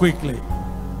run quickly.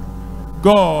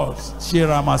 God,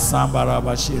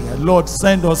 Lord,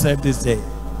 send us help this day.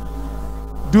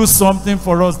 Do something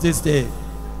for us this day.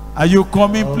 Are you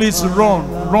coming? Please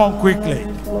run quickly.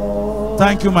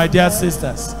 Thank you, my dear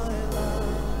sisters.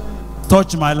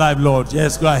 Touch my life, Lord.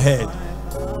 Yes, go ahead.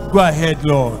 Go ahead,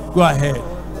 Lord. Go ahead.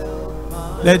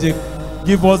 Let it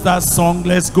give us that song.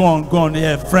 Let's go on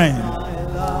here, friend.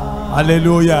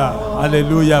 Hallelujah.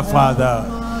 Hallelujah, Father.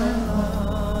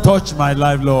 Touch my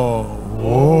life, Lord.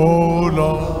 Oh,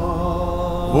 Lord.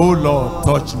 Oh, Lord,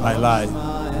 touch my life.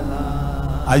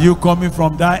 Are you coming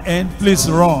from that end? Please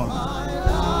run.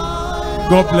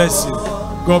 God bless you.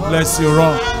 God bless you.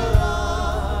 Run.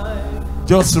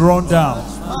 Just run down.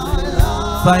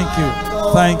 Thank you.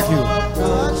 Thank you.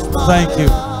 Thank you.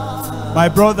 My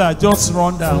brother, just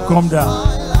run down. Come down.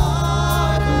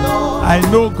 I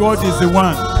know God is the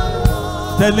one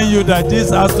telling you that this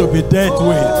has to be dealt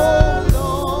with.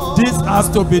 This has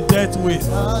to be dealt with.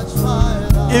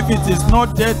 If it is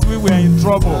not dealt with, we are in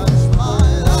trouble.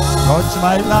 Touch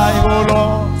my life, oh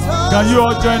Lord. Can you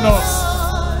all join us?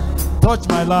 Touch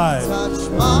my life.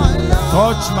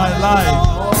 Touch my life.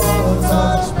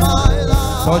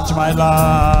 Touch my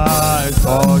life.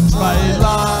 Touch my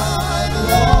life.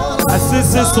 I see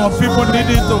some people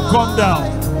needing to come down.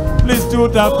 Please do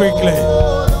that quickly.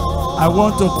 I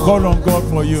want to call on God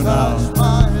for you now.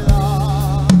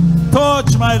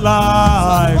 Touch my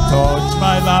life. Touch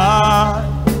my life.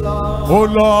 Oh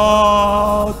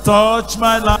Lord, touch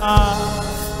my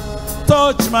life.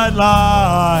 Touch my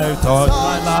life. Touch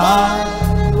my life.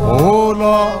 Oh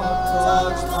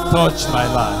Lord, touch my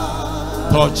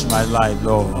life. Touch my life,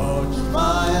 Lord.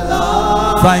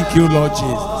 Thank you, Lord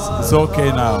Jesus. It's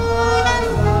okay now.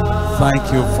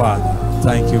 Thank you, Father.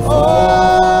 Thank you,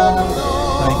 Father.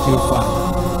 Thank you, Father.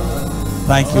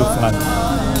 Thank you, Father.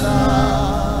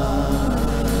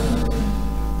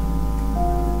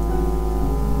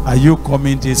 Are you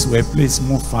coming this way? Please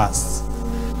move fast.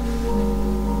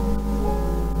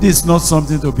 This is not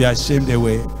something to be ashamed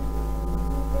away.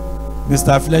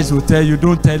 Mr. Flesh will tell you,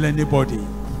 don't tell anybody.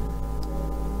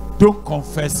 Don't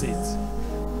confess it.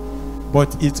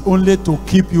 But it's only to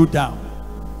keep you down.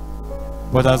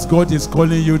 But as God is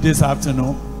calling you this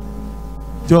afternoon,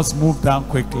 just move down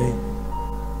quickly.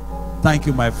 Thank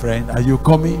you, my friend. Are you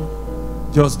coming?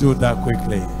 Just do that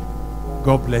quickly.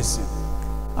 God bless you.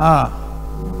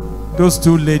 Those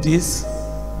two ladies,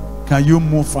 can you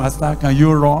move faster? Can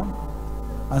you run?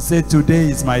 And say, today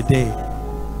is my day.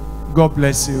 God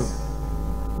bless you.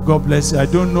 God bless you. I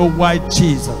don't know why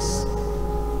Jesus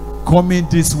coming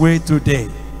this way today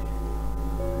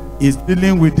is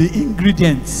dealing with the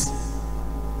ingredients.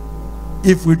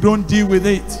 If we don't deal with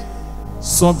it,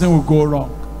 something will go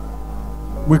wrong.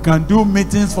 We can do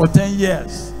meetings for 10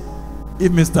 years.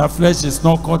 If Mr. Flesh is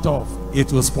not cut off,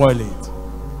 it will spoil it.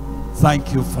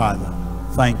 Thank you, Father.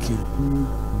 Thank you.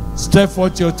 Stretch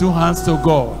forth your two hands to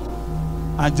God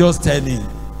and just tell him.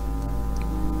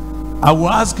 I will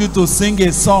ask you to sing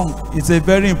a song. It's a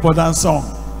very important song.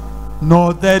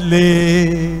 Not the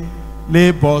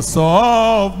labors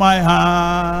of my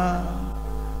hand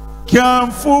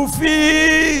can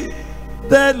fulfill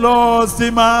the Lord's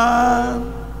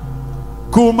demand.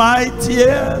 Cool my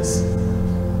tears,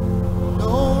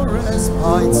 no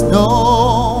respite,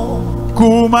 no.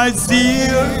 Cool my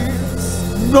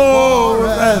tears, no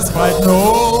respite,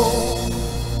 no.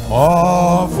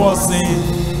 All for sin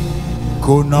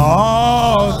could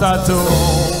not at all.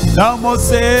 Thou must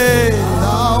say,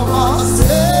 Thou must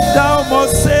say, thou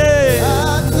must say.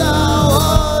 and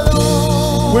thou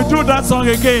alone. We do that song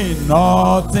again.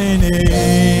 Nothing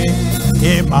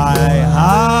in my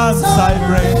hands I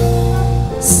bring.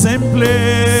 Simply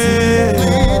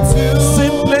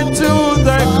to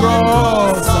the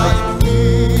cross.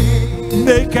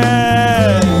 They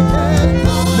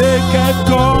can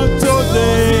come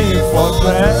today for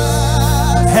rest.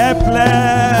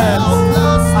 Helpless.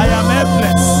 I am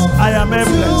helpless. I am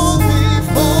helpless.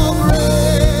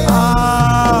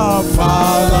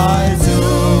 Father, to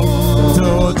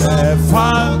the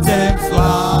fountain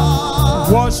fly.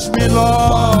 Wash me,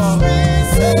 Lord.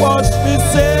 Wash me,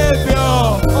 Savior.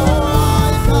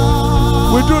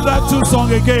 We do that two song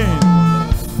again.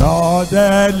 Not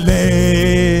the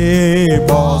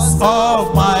labors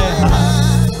of my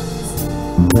hands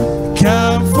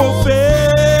can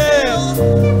fulfill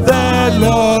the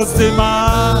Lord's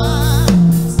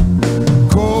demands.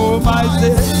 Call my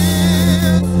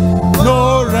days, no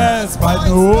rest by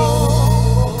no.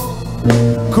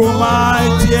 Call my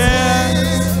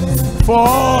tears,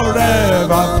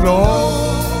 forever flow.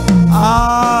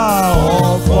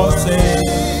 All for sin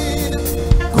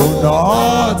could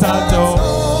not at all.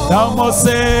 Thou must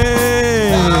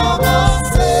save,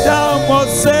 thou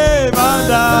must save, and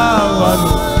thou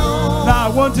alone. Now I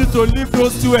want you to lift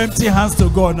those two empty hands to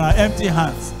God now, empty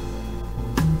hands.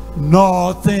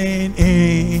 Nothing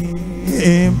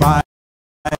in my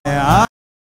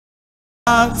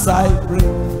hands I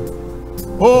bring.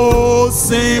 Oh,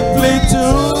 simply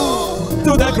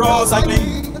to the cross I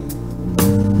cling.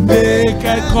 Make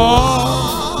a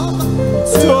call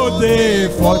today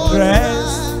for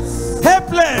grace.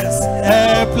 Helpless,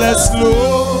 helpless,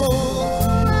 Lord,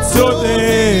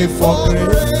 today for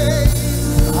grace.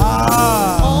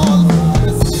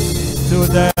 To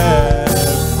the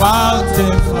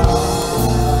fountain fly.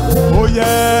 Oh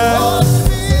yeah,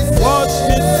 watch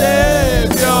me,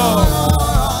 Savior.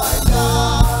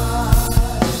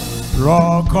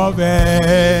 Rock of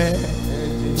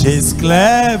ages,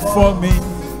 cleft for me.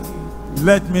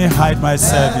 Let me hide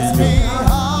myself in you.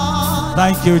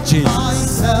 Thank you,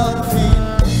 Jesus.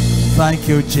 Thank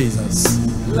you, Jesus.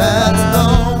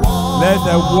 Let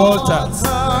the waters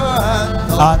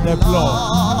and the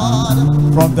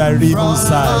blood from the river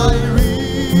side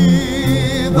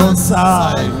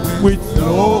with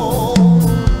flow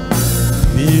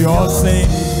be your sin,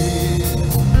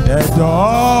 the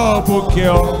double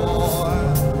cure.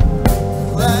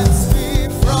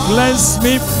 Cleanse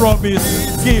me from his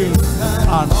guilt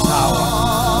and power.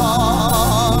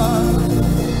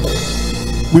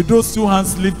 With those two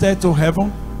hands lifted to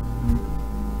heaven,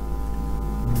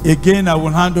 again I will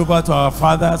hand over to our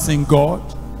fathers in God.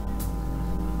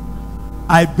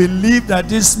 I believe that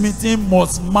this meeting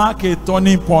must mark a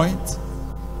turning point.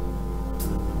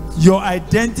 Your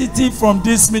identity from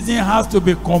this meeting has to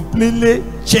be completely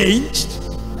changed.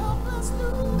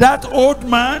 That old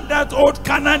man, that old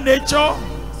carnal nature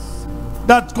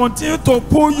that continue to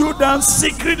pull you down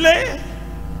secretly,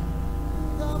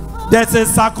 there's a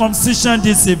circumcision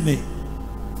this evening.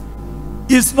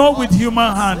 It's not with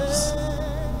human hands.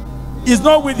 It's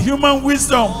not with human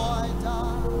wisdom.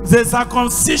 The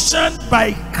circumcision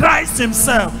by Christ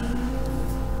himself.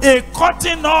 A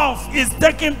cutting off is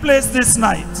taking place this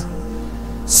night.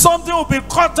 Something will be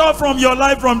cut off from your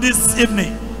life from this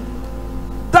evening.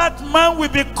 That man will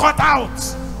be cut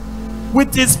out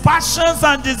with his passions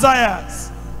and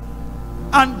desires.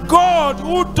 And God,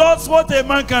 who does what a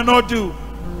man cannot do,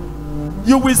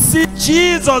 you will see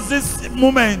Jesus this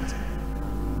moment.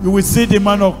 You will see the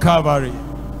man of Calvary.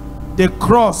 The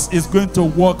cross is going to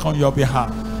work on your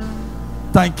behalf.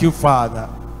 Thank you, Father.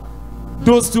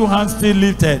 Those two hands still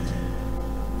lifted.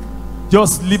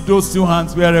 Just lift those two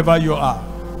hands wherever you are.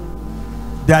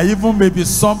 There even may be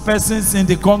some persons in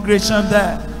the congregation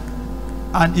there.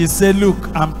 And he said, look,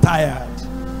 I'm tired.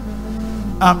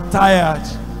 I'm tired.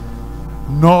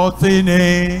 Nothing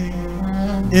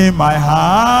in my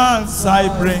hands I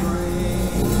bring.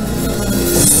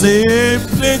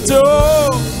 Simply to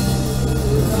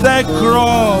the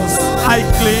cross I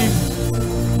cling.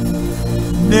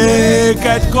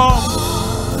 Naked come,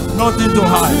 nothing to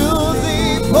hide.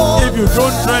 If you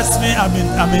don't trust me, I'm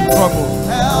in trouble.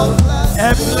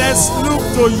 Helpless, look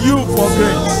to you for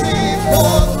grace.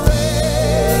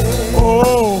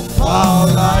 Oh, how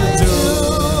I do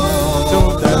to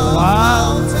the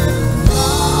mountain.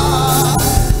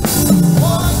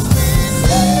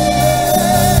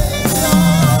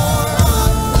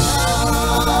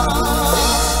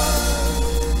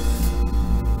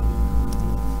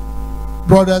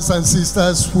 Brothers and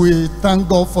sisters, we thank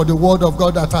God for the word of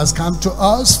God that has come to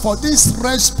us, for this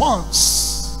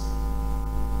response.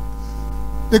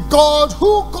 The God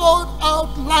who called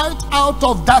out light out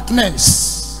of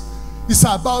darkness is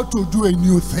about to do a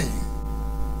new thing.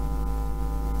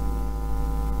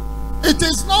 It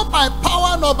is not by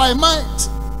power nor by might.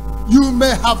 You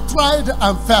may have tried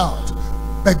and failed,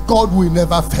 but God will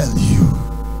never fail you.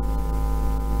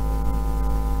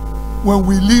 When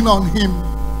we lean on him,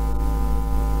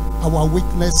 our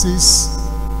weaknesses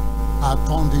are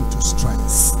turned into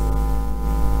strength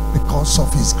because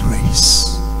of his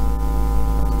grace.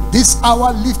 This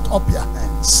hour, lift up your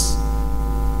hands.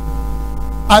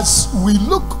 As we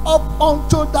look up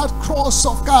onto that cross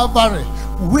of Calvary,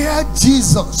 where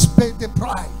Jesus paid the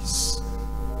price.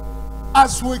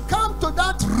 As we come to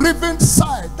that riven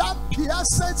side, that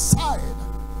pierced side,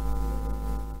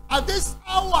 at this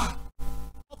hour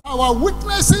of our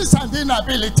weaknesses and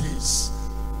inabilities,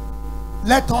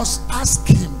 let us ask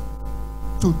him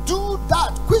to do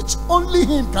that which only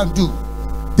him can do.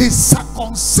 The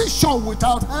circumcision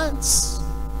without hands.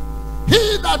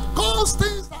 He that calls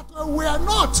things that were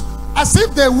not as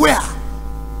if they were,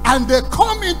 and they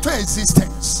come into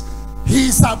existence. He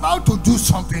is about to do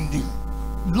something new.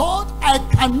 Lord, I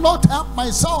cannot help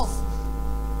myself.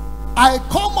 I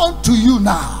come unto you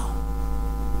now.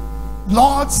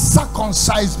 Lord,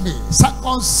 circumcise me.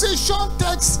 Circumcision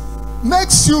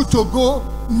makes you to go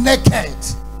naked.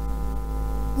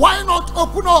 Why not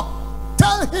open up?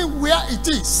 Tell him where it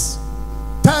is.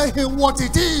 Tell him what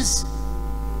it is.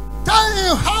 Tell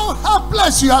him how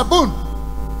helpless you have been.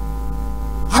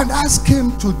 And ask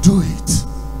him to do it.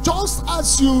 Just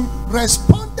as you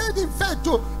responded in faith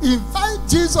to invite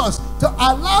Jesus to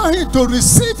allow him to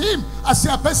receive him as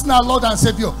your personal Lord and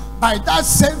Savior. By that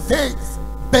same faith,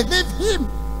 believe him.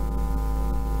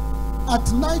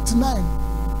 At night 9,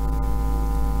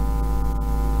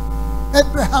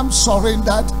 Abraham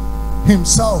surrendered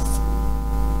himself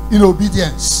in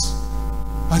obedience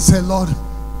and said, Lord,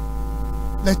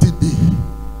 let it be.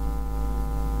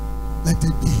 Let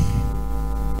it be.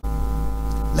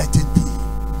 Let it be.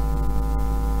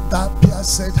 That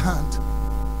pierced hand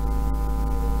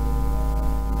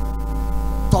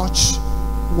touch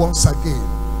once again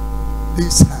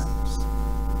these hands,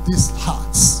 these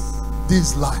hearts,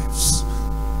 these lives.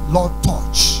 Lord,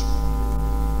 touch.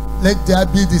 Let there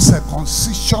be the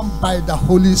circumcision by the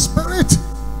Holy Spirit.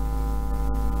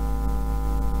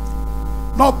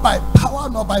 Not by power,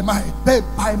 nor by might, but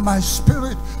by my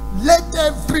spirit. Let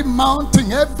every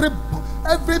mountain, every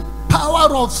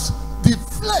power of the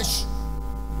flesh,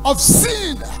 of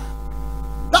sin,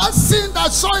 that sin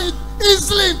that so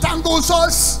easily entangles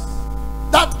us,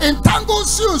 that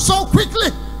entangles you so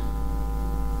quickly,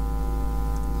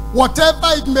 whatever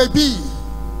it may be,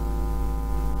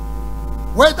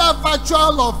 whether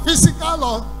virtual or physical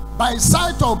or by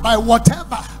sight or by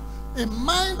whatever, in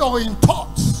mind or in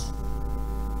thoughts,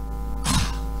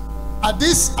 at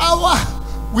this hour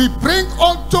we bring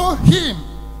unto him,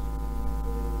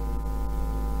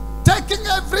 taking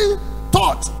every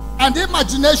thought and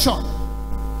imagination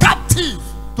captive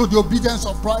to the obedience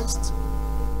of Christ.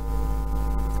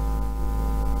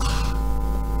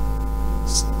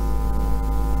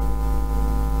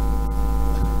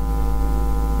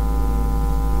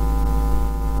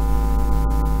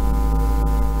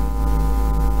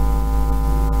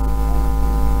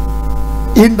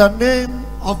 In the name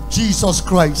of Jesus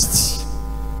Christ.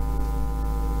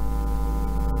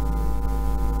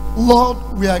 Lord,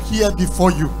 we are here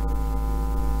before you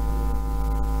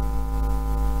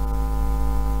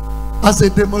as a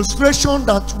demonstration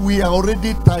that we are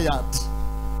already tired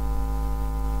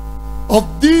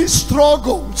of these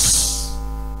struggles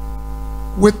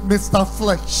with Mr.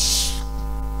 Flesh.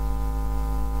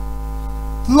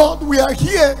 Lord, we are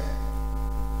here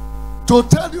to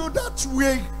tell you that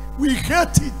we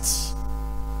hate it.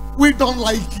 We don't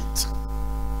like it.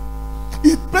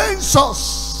 It pains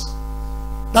us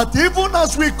that even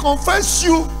as we confess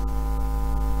you,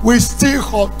 we still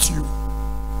hurt you.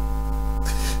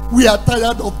 We are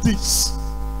tired of this.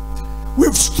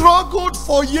 We've struggled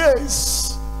for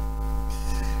years.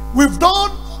 We've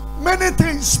done many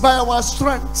things by our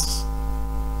strength.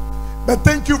 But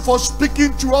thank you for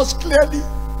speaking to us clearly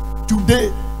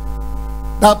today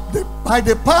that by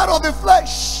the power of the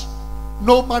flesh,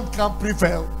 no man can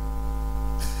prevail.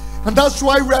 And that's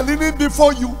why we are leaning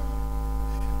before you,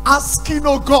 asking,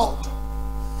 oh God,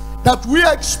 that we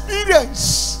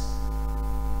experience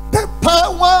the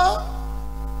power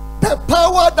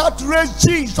that raised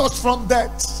Jesus from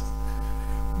death,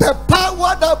 the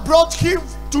power that brought him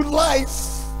to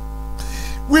life.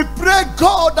 We pray,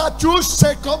 God, that you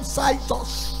circumcise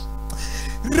us.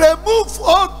 Remove,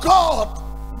 oh God,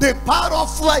 the power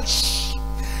of flesh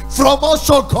from us,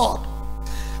 oh God,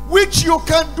 which you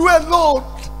can do alone,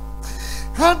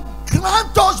 and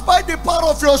grant us by the power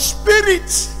of your spirit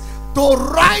to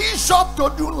rise up to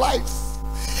new life.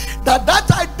 That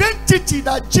identity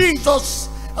that Jesus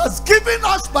has given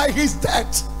us by his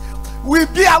death will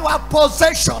be our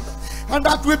possession, and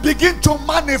that we begin to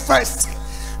manifest.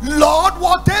 Lord,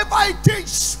 whatever it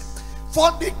is,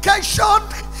 fornication,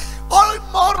 all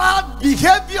immoral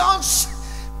behaviors,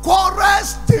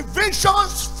 quarrels,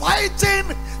 divisions,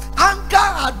 fighting, anger,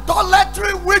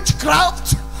 idolatry,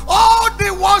 witchcraft, all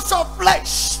the works of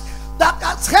flesh that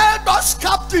has held us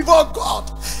captive, oh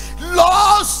God,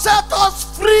 Lord, set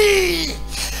us free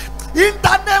in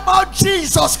the name of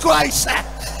Jesus Christ.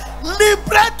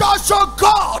 Liberate us, oh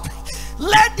God.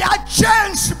 Let their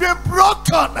chains be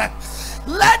broken.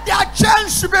 Let their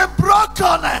chains be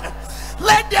broken.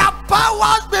 Let their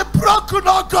powers be broken,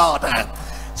 oh God.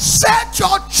 Set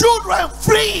your children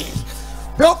free.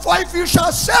 Therefore, if you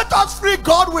shall set us free,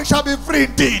 God, we shall be free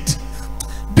indeed.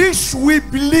 This we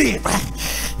believe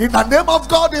in the name of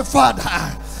God the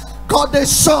Father, God the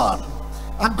Son,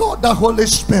 and God the Holy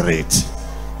Spirit.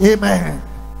 Amen.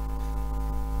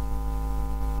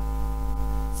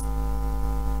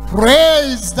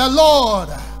 Praise the Lord.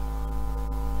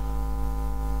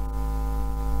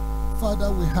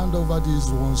 Father, we hand over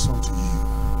these ones unto you.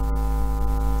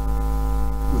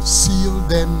 You seal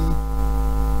them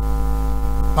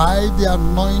by the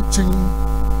anointing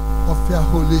of your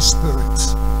Holy Spirit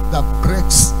that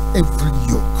breaks every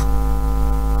yoke.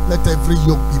 Let every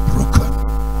yoke be broken.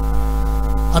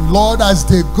 And Lord, as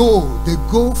they go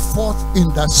forth in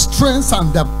the strength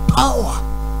and the power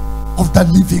of the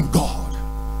living God.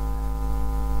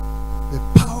 The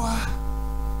power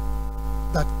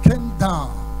that came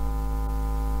down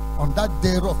on that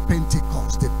day of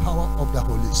Pentecost, the power of the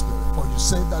Holy Spirit. For you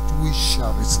said that we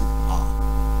shall receive power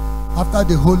after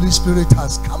the Holy Spirit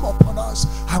has come upon us,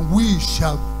 and we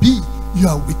shall be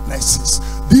your witnesses.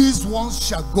 These ones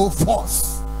shall go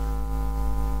forth,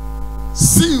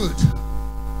 sealed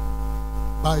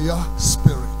by your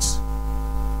Spirit,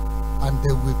 and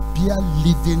they will be a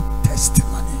living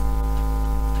testimony.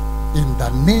 In the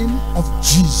name of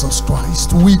Jesus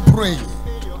Christ we pray.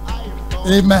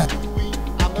 Amen.